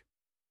rank,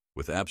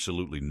 with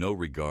absolutely no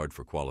regard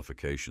for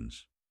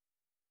qualifications.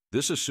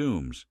 This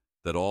assumes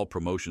that all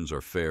promotions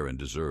are fair and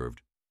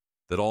deserved,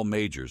 that all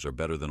majors are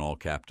better than all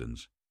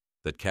captains,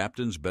 that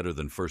captains better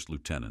than first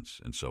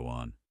lieutenants, and so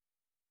on.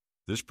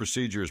 This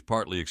procedure is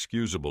partly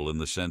excusable in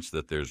the sense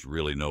that there's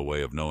really no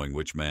way of knowing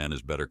which man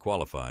is better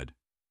qualified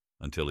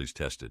until he's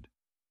tested.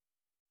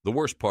 The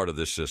worst part of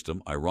this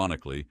system,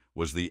 ironically,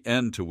 was the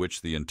end to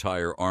which the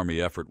entire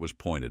Army effort was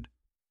pointed: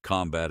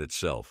 combat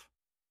itself.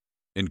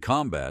 In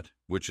combat,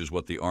 which is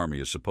what the Army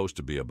is supposed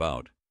to be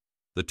about,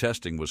 the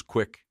testing was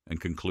quick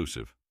and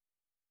conclusive.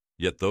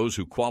 Yet those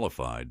who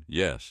qualified,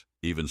 yes,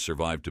 even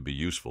survived to be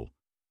useful,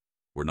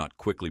 were not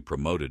quickly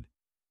promoted,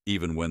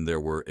 even when there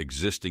were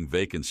existing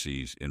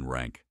vacancies in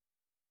rank.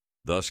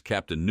 Thus,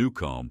 Captain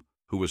Newcomb,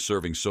 who was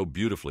serving so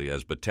beautifully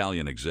as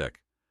battalion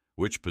exec,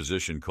 which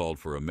position called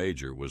for a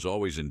major, was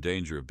always in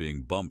danger of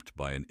being bumped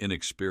by an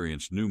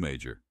inexperienced new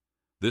major.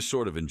 This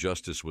sort of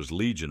injustice was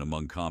legion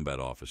among combat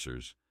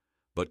officers,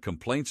 but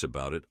complaints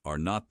about it are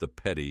not the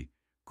petty,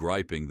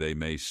 griping they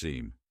may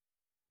seem.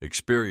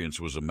 Experience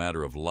was a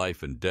matter of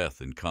life and death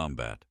in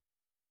combat.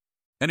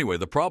 Anyway,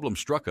 the problem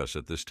struck us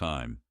at this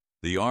time.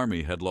 The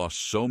Army had lost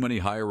so many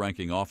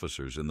higher-ranking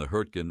officers in the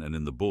Hurtgen and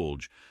in the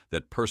Bulge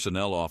that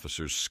personnel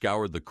officers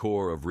scoured the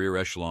corps of rear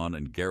echelon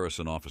and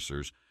garrison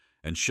officers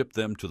and shipped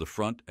them to the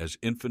front as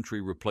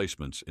infantry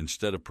replacements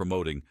instead of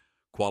promoting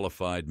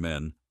qualified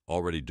men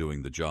already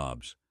doing the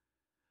jobs.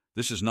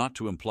 This is not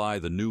to imply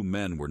the new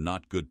men were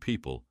not good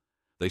people.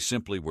 They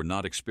simply were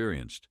not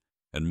experienced,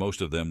 and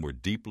most of them were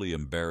deeply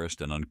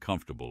embarrassed and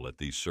uncomfortable at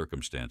these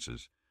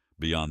circumstances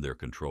beyond their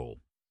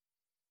control.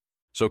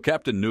 So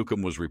Captain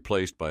Newcomb was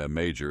replaced by a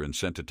major and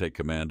sent to take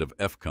command of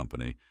F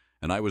Company,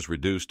 and I was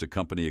reduced to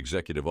company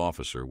executive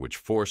officer, which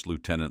forced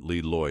Lieutenant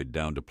Lee Lloyd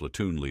down to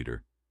platoon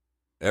leader.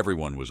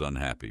 Everyone was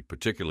unhappy,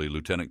 particularly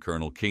Lieutenant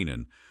Colonel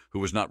Keenan, who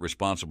was not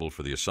responsible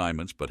for the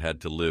assignments but had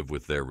to live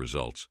with their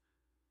results.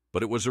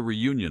 But it was a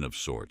reunion of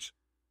sorts.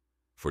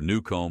 For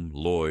Newcomb,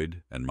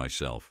 Lloyd, and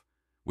myself,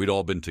 we'd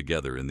all been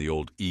together in the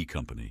old E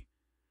Company.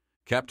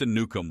 Captain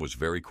Newcomb was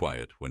very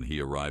quiet when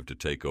he arrived to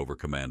take over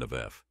command of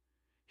F.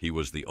 He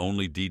was the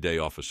only D-Day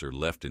officer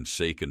left in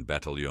Seiken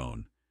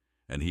Battalion,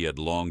 and he had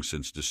long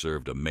since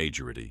deserved a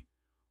majority.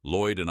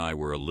 Lloyd and I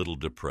were a little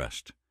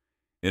depressed.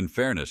 In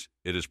fairness,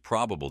 it is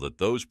probable that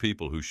those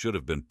people who should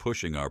have been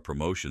pushing our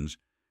promotions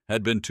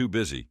had been too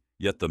busy,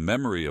 yet the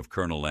memory of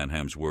Colonel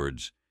Lanham's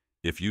words,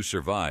 "If you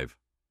survive,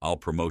 I'll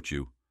promote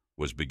you,"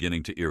 was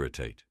beginning to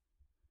irritate.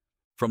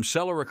 From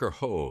Sellericher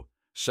Ho,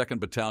 2nd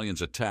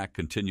Battalion's attack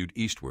continued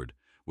eastward,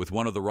 with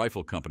one of the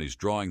rifle companies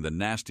drawing the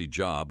nasty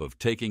job of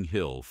taking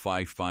Hill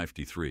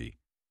 553.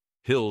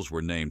 Hills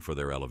were named for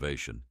their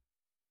elevation.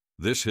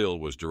 This hill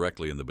was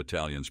directly in the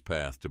battalion's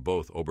path to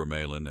both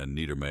Obermailen and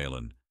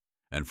Niedermailen,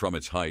 and from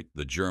its height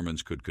the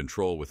Germans could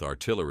control with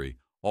artillery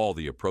all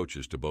the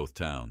approaches to both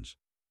towns.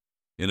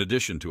 In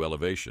addition to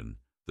elevation,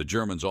 the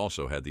Germans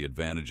also had the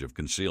advantage of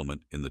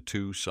concealment in the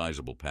two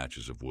sizable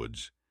patches of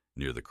woods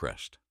near the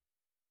crest.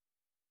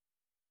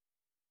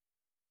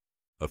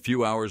 A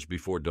few hours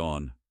before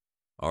dawn,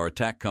 our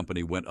attack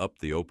company went up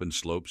the open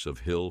slopes of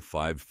Hill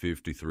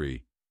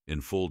 553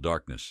 in full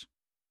darkness,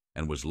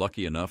 and was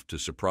lucky enough to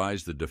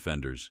surprise the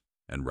defenders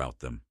and rout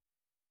them.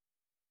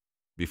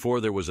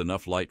 Before there was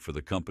enough light for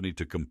the company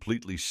to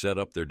completely set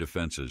up their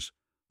defenses,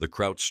 the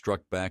Kraut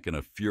struck back in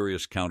a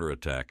furious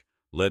counterattack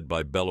led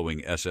by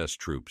bellowing SS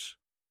troops.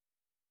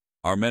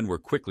 Our men were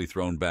quickly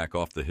thrown back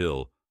off the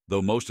hill,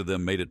 though most of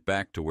them made it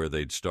back to where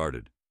they'd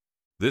started.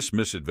 This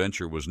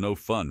misadventure was no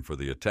fun for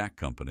the attack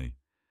company,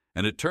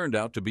 and it turned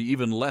out to be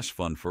even less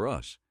fun for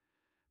us,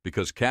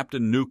 because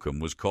Captain Newcomb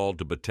was called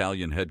to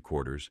battalion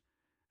headquarters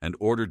and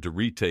ordered to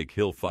retake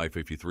Hill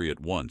 553 at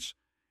once,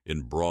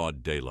 in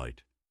broad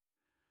daylight.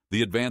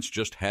 The advance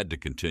just had to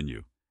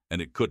continue,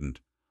 and it couldn't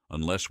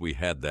unless we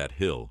had that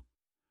hill.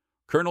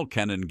 Colonel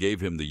Kennan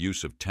gave him the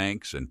use of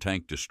tanks and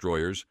tank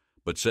destroyers,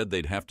 but said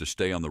they'd have to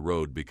stay on the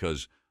road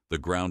because the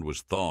ground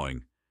was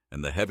thawing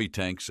and the heavy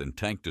tanks and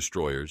tank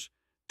destroyers,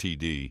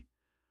 TD,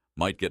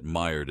 might get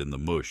mired in the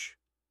mush.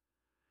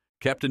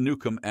 Captain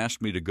Newcomb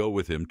asked me to go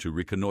with him to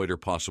reconnoiter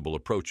possible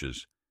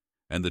approaches,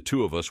 and the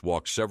two of us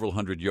walked several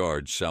hundred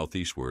yards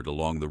southeastward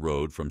along the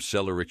road from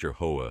Sellericher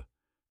Hohe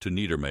to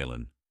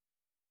Niedermailen.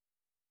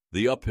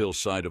 The uphill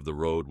side of the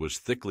road was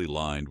thickly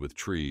lined with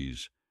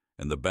trees,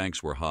 and the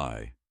banks were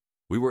high.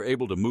 We were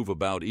able to move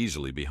about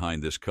easily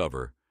behind this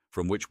cover,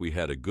 from which we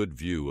had a good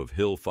view of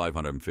Hill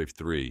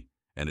 553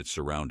 and its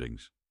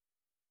surroundings.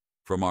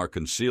 From our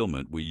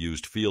concealment, we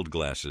used field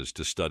glasses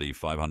to study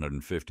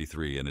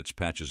 553 and its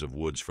patches of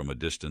woods from a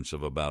distance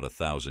of about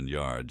 1,000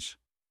 yards.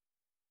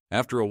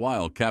 After a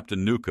while,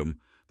 Captain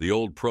Newcomb, the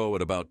old pro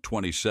at about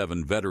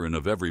 27, veteran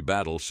of every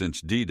battle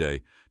since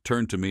D-Day,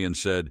 turned to me and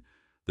said,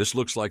 "This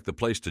looks like the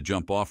place to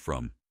jump off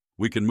from.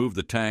 We can move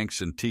the tanks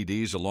and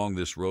TDs along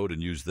this road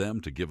and use them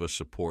to give us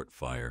support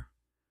fire."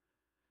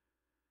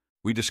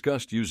 We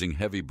discussed using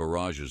heavy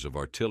barrages of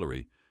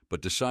artillery,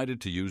 but decided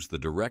to use the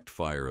direct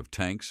fire of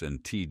tanks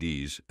and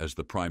TDs as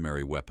the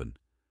primary weapon,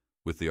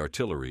 with the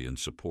artillery in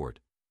support.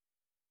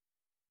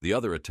 The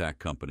other attack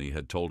company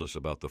had told us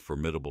about the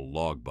formidable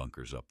log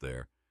bunkers up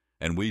there,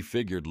 and we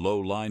figured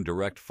low-line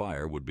direct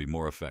fire would be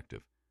more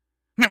effective.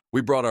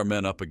 We brought our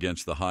men up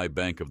against the high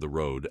bank of the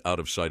road, out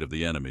of sight of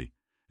the enemy,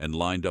 and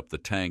lined up the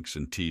tanks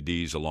and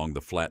TDs along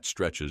the flat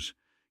stretches,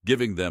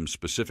 giving them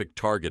specific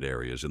target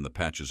areas in the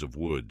patches of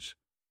woods.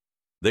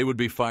 They would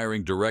be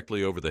firing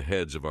directly over the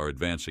heads of our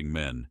advancing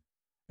men,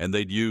 and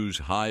they'd use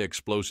high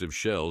explosive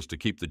shells to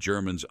keep the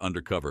Germans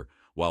under cover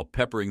while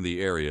peppering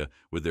the area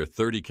with their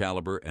 30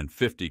 caliber and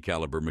 50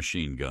 caliber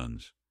machine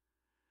guns.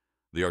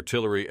 The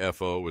artillery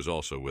FO was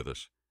also with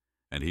us,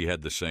 and he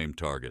had the same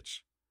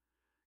targets.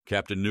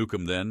 Captain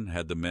Newcomb then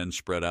had the men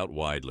spread out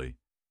widely,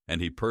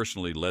 and he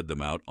personally led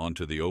them out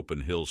onto the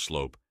open hill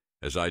slope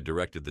as I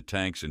directed the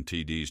tanks and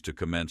TDs to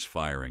commence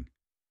firing.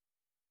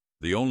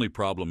 The only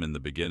problem in the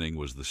beginning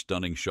was the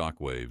stunning shock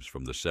waves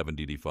from the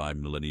 7.85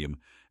 Millennium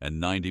and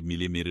 90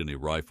 mm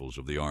rifles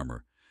of the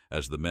armor,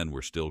 as the men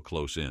were still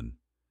close in.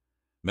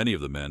 Many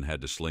of the men had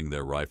to sling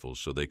their rifles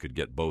so they could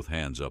get both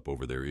hands up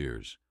over their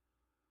ears.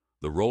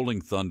 The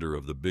rolling thunder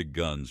of the big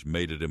guns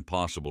made it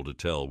impossible to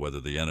tell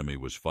whether the enemy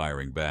was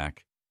firing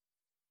back.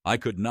 I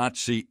could not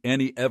see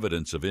any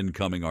evidence of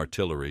incoming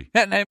artillery.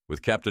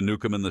 With Captain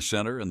Newcomb in the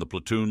center and the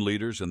platoon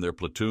leaders and their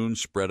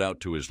platoons spread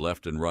out to his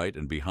left and right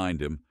and behind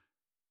him,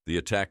 the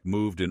attack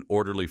moved in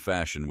orderly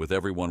fashion with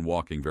everyone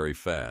walking very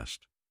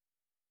fast.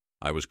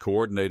 I was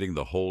coordinating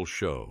the whole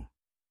show.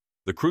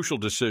 The crucial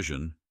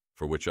decision,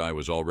 for which I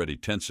was already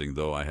tensing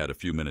though I had a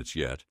few minutes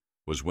yet,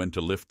 was when to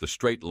lift the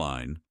straight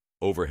line,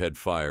 overhead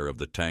fire of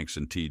the tanks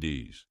and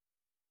TDs.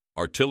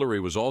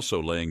 Artillery was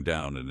also laying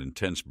down an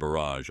intense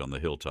barrage on the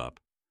hilltop,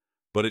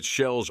 but its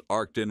shells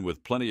arced in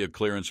with plenty of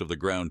clearance of the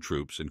ground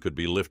troops and could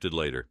be lifted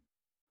later.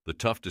 The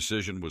tough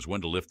decision was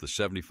when to lift the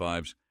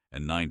 75s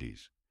and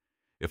 90s.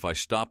 If I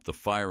stopped the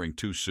firing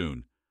too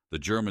soon, the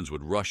Germans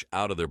would rush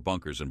out of their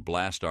bunkers and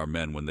blast our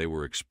men when they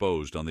were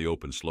exposed on the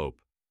open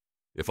slope.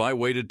 If I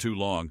waited too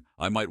long,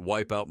 I might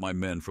wipe out my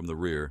men from the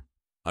rear.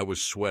 I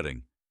was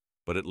sweating,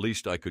 but at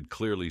least I could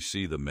clearly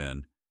see the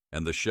men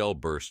and the shell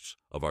bursts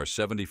of our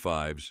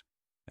 75s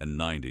and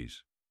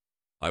 90s.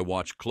 I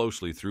watched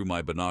closely through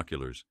my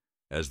binoculars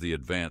as the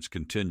advance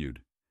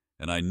continued,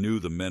 and I knew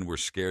the men were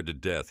scared to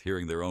death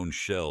hearing their own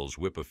shells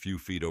whip a few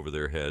feet over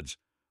their heads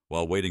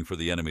while waiting for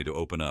the enemy to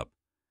open up.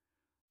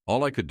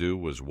 All I could do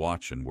was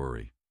watch and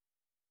worry.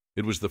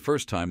 It was the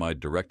first time I'd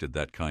directed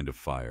that kind of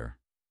fire,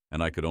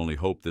 and I could only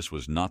hope this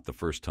was not the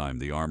first time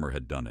the armor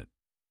had done it.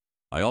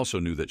 I also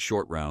knew that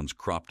short rounds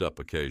cropped up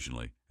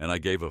occasionally, and I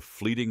gave a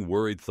fleeting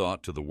worried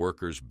thought to the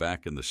workers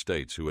back in the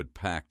States who had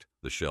packed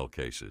the shell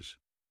cases.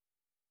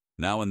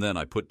 Now and then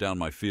I put down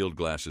my field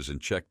glasses and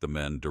checked the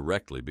men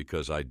directly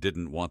because I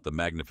didn't want the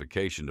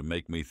magnification to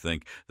make me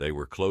think they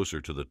were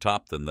closer to the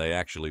top than they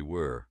actually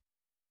were.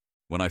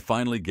 When I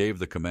finally gave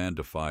the command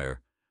to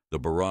fire, the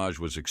barrage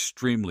was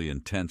extremely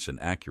intense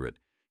and accurate,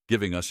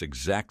 giving us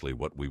exactly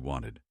what we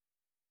wanted.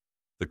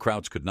 The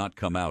Krauts could not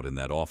come out in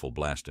that awful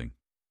blasting.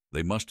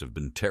 They must have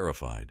been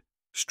terrified,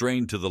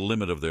 strained to the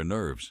limit of their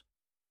nerves.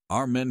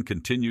 Our men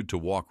continued to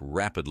walk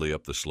rapidly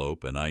up the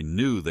slope, and I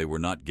knew they were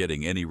not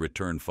getting any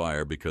return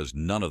fire because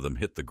none of them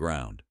hit the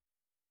ground.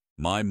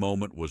 My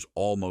moment was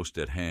almost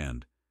at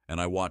hand, and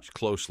I watched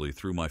closely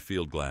through my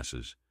field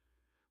glasses.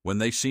 When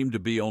they seemed to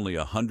be only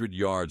 100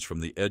 yards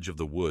from the edge of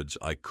the woods,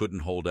 I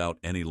couldn't hold out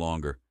any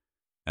longer,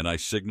 and I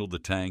signaled the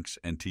tanks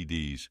and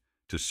TDs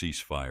to cease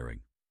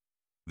firing.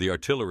 The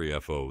artillery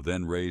FO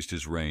then raised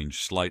his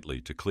range slightly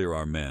to clear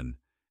our men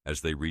as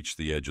they reached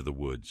the edge of the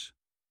woods.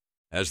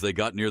 As they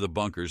got near the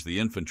bunkers, the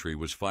infantry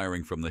was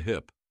firing from the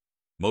hip.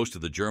 Most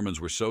of the Germans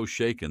were so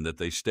shaken that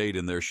they stayed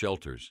in their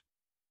shelters.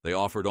 They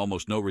offered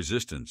almost no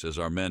resistance as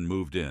our men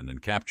moved in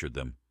and captured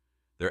them.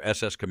 Their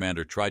SS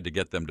commander tried to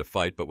get them to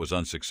fight but was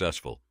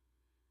unsuccessful.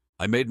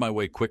 I made my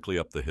way quickly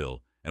up the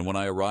hill, and when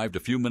I arrived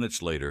a few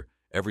minutes later,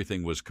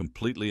 everything was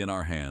completely in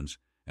our hands,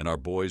 and our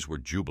boys were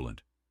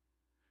jubilant.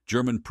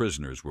 German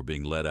prisoners were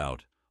being led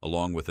out,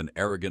 along with an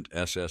arrogant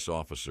SS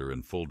officer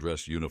in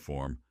full-dress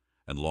uniform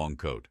and long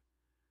coat.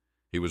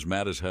 He was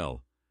mad as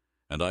hell,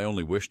 and I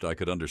only wished I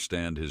could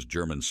understand his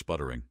German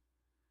sputtering.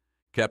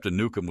 Captain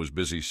Newcomb was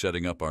busy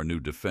setting up our new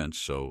defense,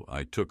 so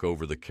I took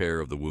over the care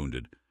of the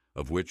wounded,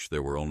 of which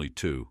there were only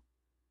 2.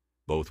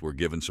 Both were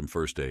given some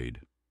first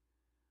aid.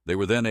 They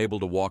were then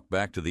able to walk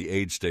back to the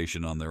aid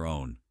station on their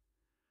own.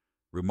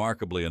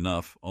 Remarkably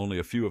enough, only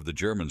a few of the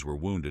Germans were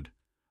wounded,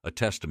 a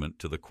testament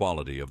to the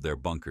quality of their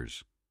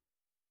bunkers.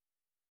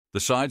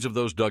 The sides of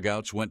those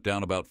dugouts went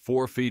down about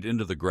 4 feet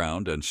into the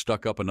ground and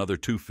stuck up another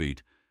 2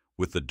 feet,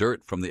 with the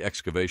dirt from the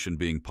excavation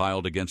being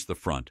piled against the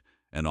front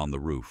and on the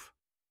roof.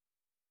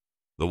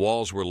 The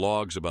walls were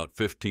logs about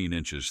 15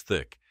 inches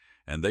thick,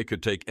 and they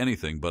could take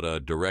anything but a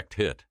direct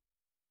hit.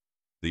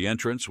 The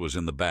entrance was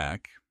in the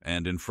back,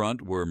 and in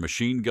front were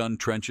machine gun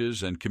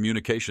trenches and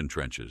communication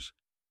trenches.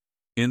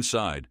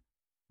 Inside,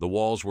 the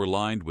walls were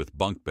lined with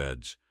bunk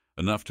beds,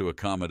 enough to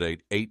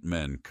accommodate 8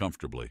 men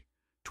comfortably,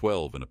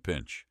 12 in a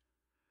pinch.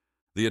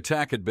 The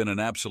attack had been an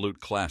absolute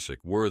classic,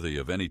 worthy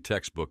of any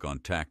textbook on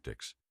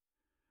tactics.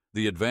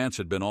 The advance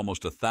had been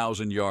almost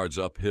 1,000 yards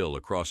uphill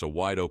across a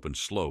wide-open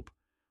slope,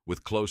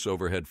 with close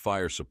overhead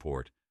fire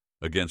support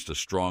against a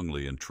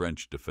strongly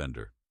entrenched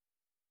defender.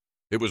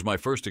 It was my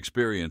first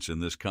experience in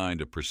this kind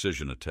of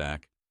precision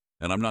attack,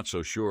 and I'm not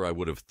so sure I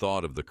would have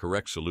thought of the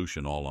correct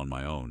solution all on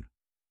my own.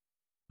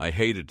 I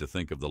hated to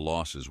think of the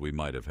losses we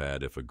might have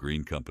had if a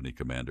Green Company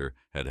commander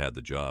had had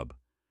the job.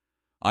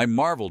 I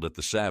marveled at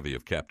the savvy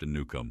of Captain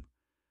Newcomb,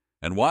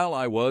 and while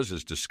I was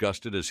as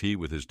disgusted as he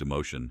with his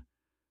demotion,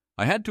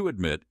 I had to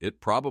admit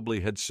it probably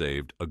had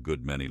saved a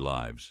good many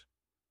lives.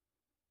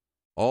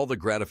 All the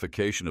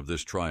gratification of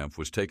this triumph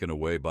was taken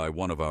away by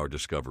one of our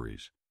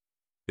discoveries.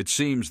 It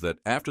seems that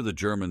after the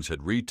Germans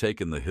had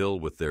retaken the hill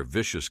with their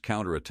vicious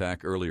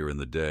counterattack earlier in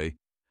the day,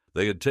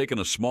 they had taken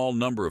a small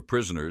number of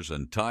prisoners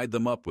and tied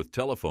them up with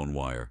telephone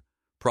wire,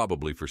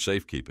 probably for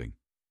safekeeping.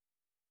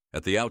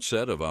 At the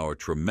outset of our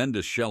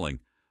tremendous shelling,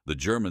 the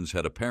Germans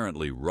had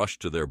apparently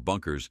rushed to their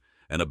bunkers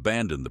and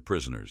abandoned the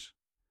prisoners.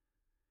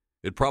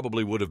 It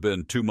probably would have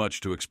been too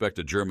much to expect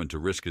a German to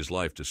risk his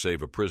life to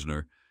save a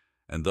prisoner,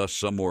 and thus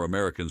some more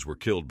Americans were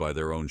killed by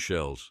their own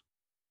shells.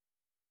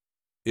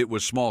 It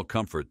was small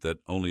comfort that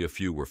only a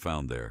few were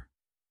found there.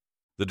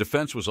 The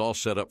defense was all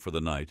set up for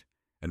the night,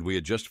 and we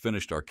had just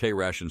finished our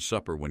K-ration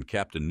supper when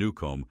Captain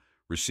Newcomb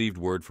received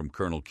word from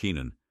Colonel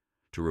Keenan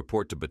to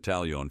report to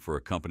battalion for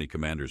a company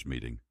commander's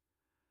meeting.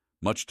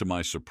 Much to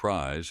my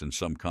surprise and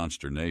some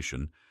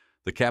consternation,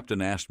 the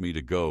captain asked me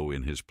to go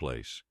in his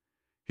place.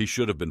 He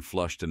should have been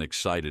flushed and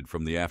excited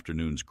from the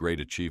afternoon's great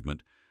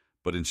achievement,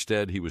 but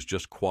instead he was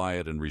just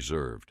quiet and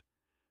reserved.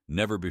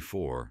 Never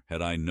before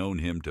had I known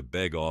him to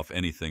beg off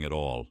anything at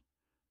all,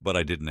 but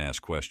I didn't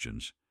ask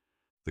questions.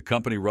 The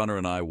company runner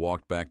and I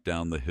walked back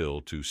down the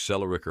hill to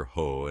Sellericker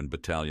Ho and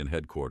battalion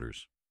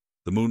headquarters.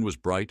 The moon was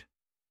bright,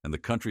 and the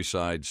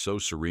countryside so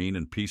serene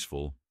and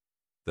peaceful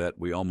that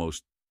we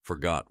almost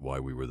forgot why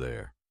we were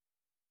there.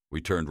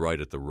 We turned right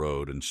at the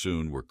road and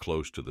soon were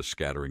close to the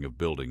scattering of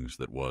buildings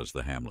that was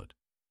the hamlet.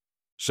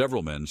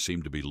 Several men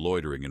seemed to be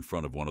loitering in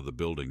front of one of the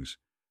buildings,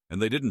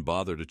 and they didn't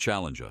bother to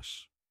challenge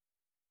us.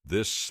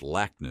 This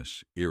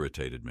slackness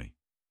irritated me.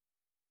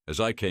 As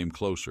I came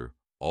closer,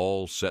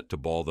 all set to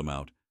bawl them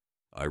out,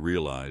 I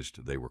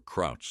realized they were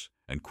Krauts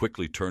and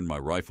quickly turned my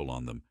rifle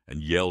on them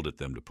and yelled at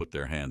them to put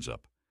their hands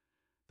up.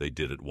 They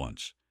did at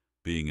once,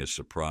 being as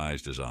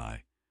surprised as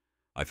I.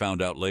 I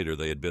found out later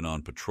they had been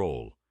on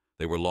patrol.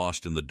 They were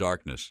lost in the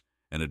darkness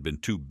and had been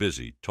too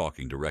busy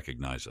talking to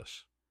recognize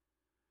us.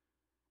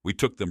 We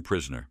took them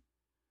prisoner.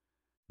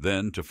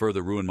 Then, to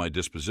further ruin my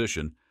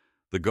disposition,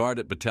 the guard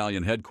at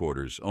battalion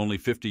headquarters, only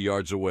 50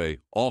 yards away,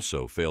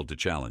 also failed to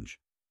challenge.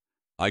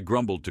 I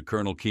grumbled to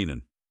Colonel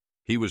Keenan.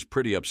 He was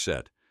pretty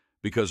upset,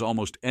 because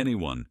almost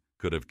anyone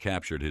could have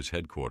captured his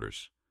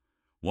headquarters.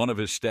 One of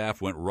his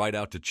staff went right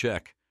out to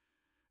check,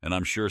 and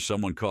I'm sure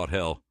someone caught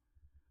hell.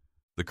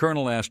 The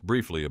colonel asked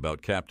briefly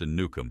about Captain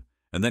Newcomb,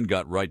 and then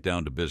got right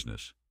down to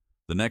business.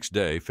 The next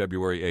day,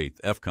 February 8th,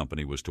 F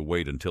Company was to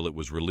wait until it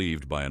was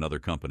relieved by another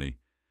company,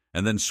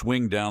 and then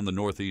swing down the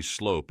northeast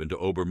slope into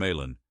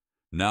Obermehlen,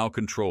 now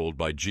controlled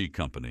by G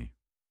Company.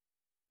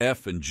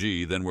 F and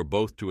G then were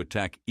both to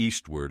attack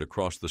eastward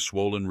across the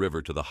swollen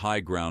river to the high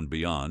ground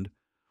beyond,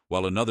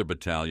 while another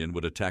battalion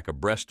would attack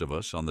abreast of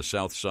us on the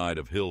south side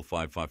of Hill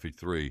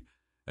 553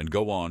 and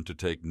go on to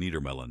take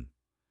Niedermellen.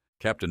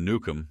 Captain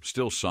Newcomb,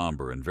 still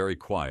somber and very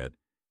quiet,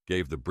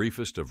 gave the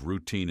briefest of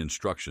routine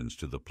instructions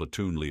to the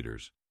platoon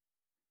leaders.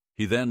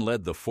 He then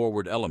led the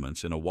forward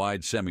elements in a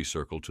wide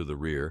semicircle to the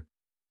rear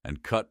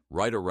and cut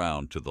right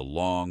around to the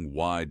long,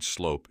 wide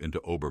slope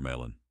into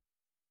Obermehlen.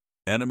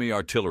 Enemy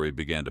artillery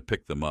began to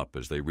pick them up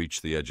as they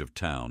reached the edge of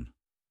town,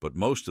 but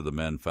most of the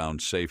men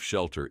found safe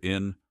shelter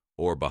in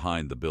or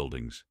behind the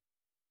buildings.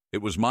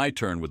 It was my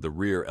turn with the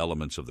rear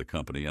elements of the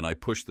company, and I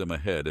pushed them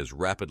ahead as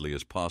rapidly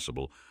as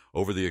possible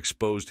over the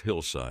exposed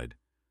hillside.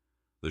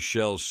 The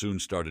shells soon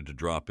started to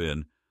drop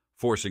in,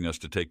 forcing us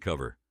to take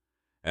cover.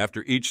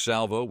 After each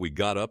salvo, we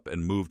got up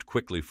and moved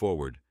quickly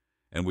forward,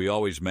 and we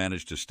always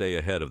managed to stay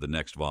ahead of the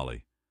next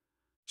volley.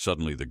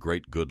 Suddenly the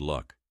great good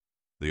luck,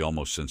 the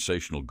almost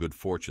sensational good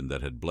fortune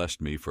that had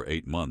blessed me for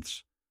 8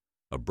 months,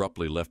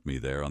 abruptly left me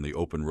there on the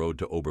open road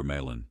to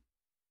Obermehlen.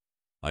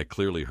 I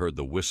clearly heard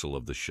the whistle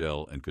of the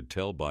shell and could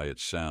tell by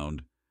its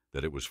sound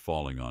that it was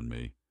falling on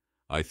me.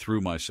 I threw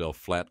myself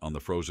flat on the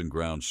frozen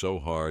ground so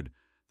hard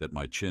that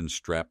my chin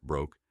strap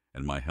broke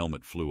and my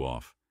helmet flew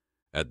off.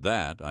 At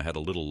that, I had a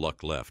little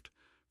luck left,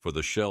 for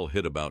the shell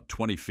hit about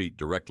 20 feet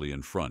directly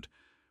in front,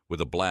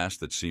 with a blast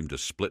that seemed to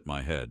split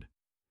my head.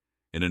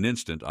 In an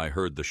instant, I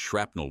heard the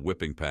shrapnel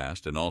whipping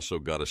past and also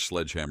got a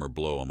sledgehammer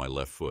blow on my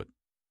left foot.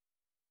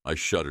 I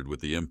shuddered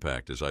with the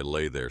impact as I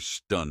lay there,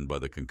 stunned by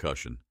the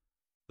concussion.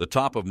 The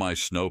top of my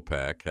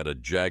snowpack had a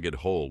jagged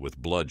hole with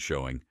blood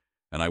showing,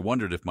 and I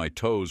wondered if my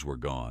toes were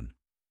gone.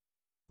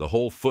 The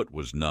whole foot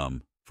was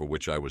numb, for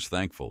which I was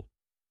thankful.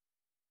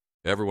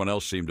 Everyone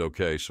else seemed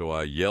okay, so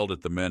I yelled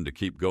at the men to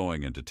keep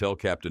going and to tell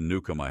Captain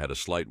Newcomb I had a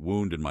slight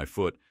wound in my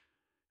foot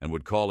and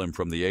would call him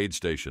from the aid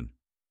station.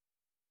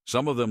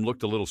 Some of them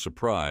looked a little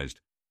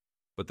surprised,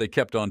 but they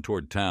kept on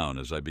toward town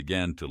as I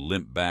began to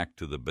limp back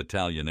to the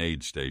battalion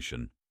aid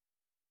station.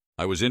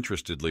 I was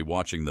interestedly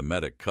watching the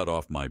medic cut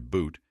off my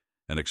boot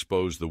and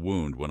expose the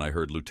wound when I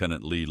heard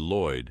Lieutenant Lee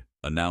Lloyd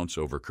announce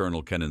over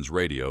Colonel Kennan's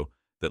radio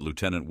that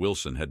Lieutenant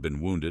Wilson had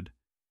been wounded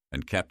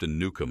and Captain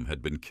Newcomb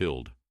had been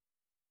killed.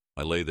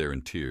 I lay there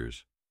in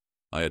tears.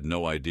 I had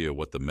no idea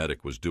what the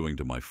medic was doing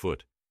to my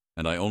foot,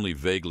 and I only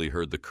vaguely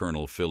heard the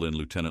colonel fill in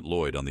Lieutenant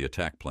Lloyd on the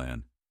attack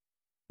plan.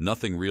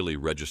 Nothing really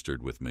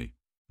registered with me.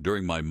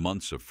 During my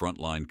months of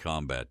frontline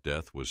combat,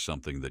 death was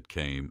something that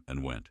came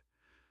and went.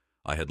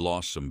 I had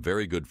lost some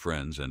very good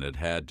friends and had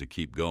had to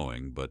keep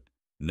going, but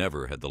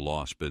never had the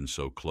loss been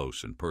so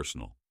close and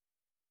personal.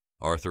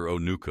 Arthur O.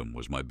 Newcomb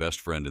was my best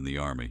friend in the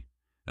Army,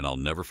 and I'll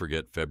never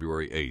forget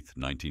February 8th,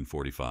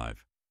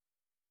 1945.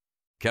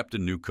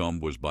 Captain Newcomb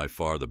was by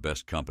far the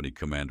best company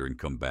commander in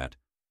combat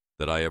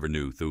that I ever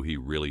knew, though he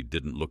really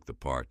didn't look the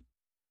part.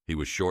 He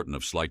was short and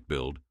of slight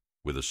build,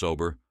 with a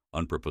sober,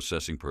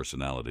 unprepossessing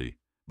personality,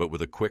 but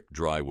with a quick,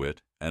 dry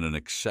wit and an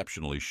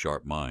exceptionally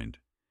sharp mind.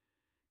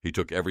 He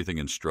took everything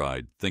in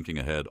stride, thinking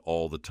ahead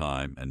all the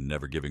time and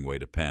never giving way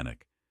to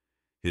panic.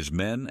 His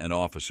men and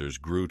officers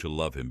grew to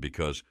love him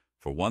because,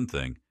 for one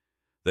thing,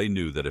 they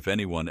knew that if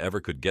anyone ever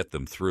could get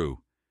them through,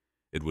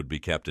 it would be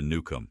Captain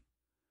Newcomb.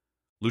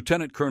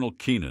 Lieutenant Colonel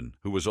Keenan,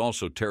 who was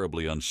also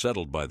terribly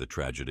unsettled by the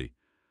tragedy,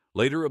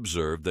 later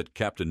observed that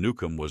Captain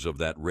Newcomb was of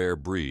that rare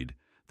breed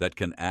that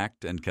can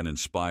act and can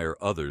inspire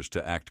others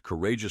to act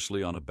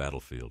courageously on a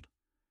battlefield.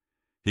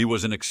 He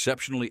was an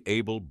exceptionally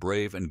able,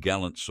 brave, and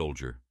gallant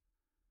soldier.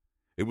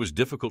 It was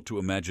difficult to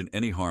imagine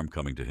any harm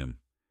coming to him.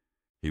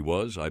 He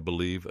was, I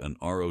believe, an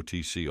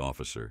ROTC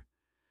officer,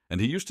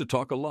 and he used to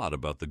talk a lot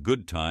about the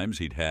good times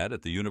he'd had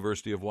at the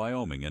University of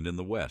Wyoming and in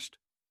the West.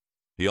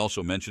 He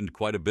also mentioned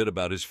quite a bit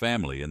about his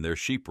family and their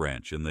sheep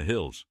ranch in the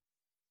hills.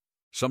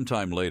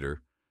 Sometime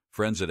later,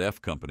 friends at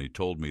F Company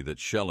told me that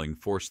shelling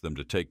forced them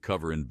to take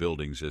cover in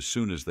buildings as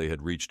soon as they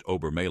had reached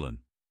Obermailen.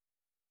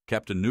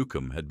 Captain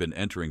Newcomb had been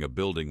entering a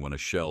building when a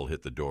shell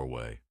hit the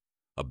doorway.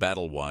 A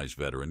battle-wise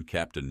veteran,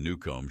 Captain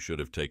Newcomb should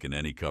have taken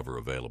any cover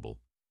available.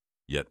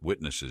 Yet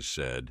witnesses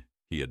said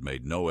he had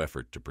made no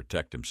effort to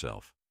protect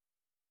himself.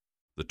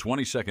 The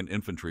 22nd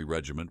Infantry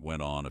Regiment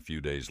went on a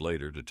few days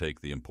later to take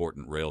the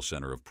important rail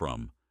center of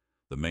Prum,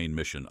 the main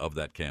mission of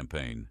that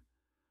campaign,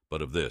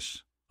 but of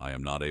this I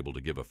am not able to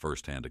give a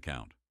first-hand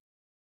account.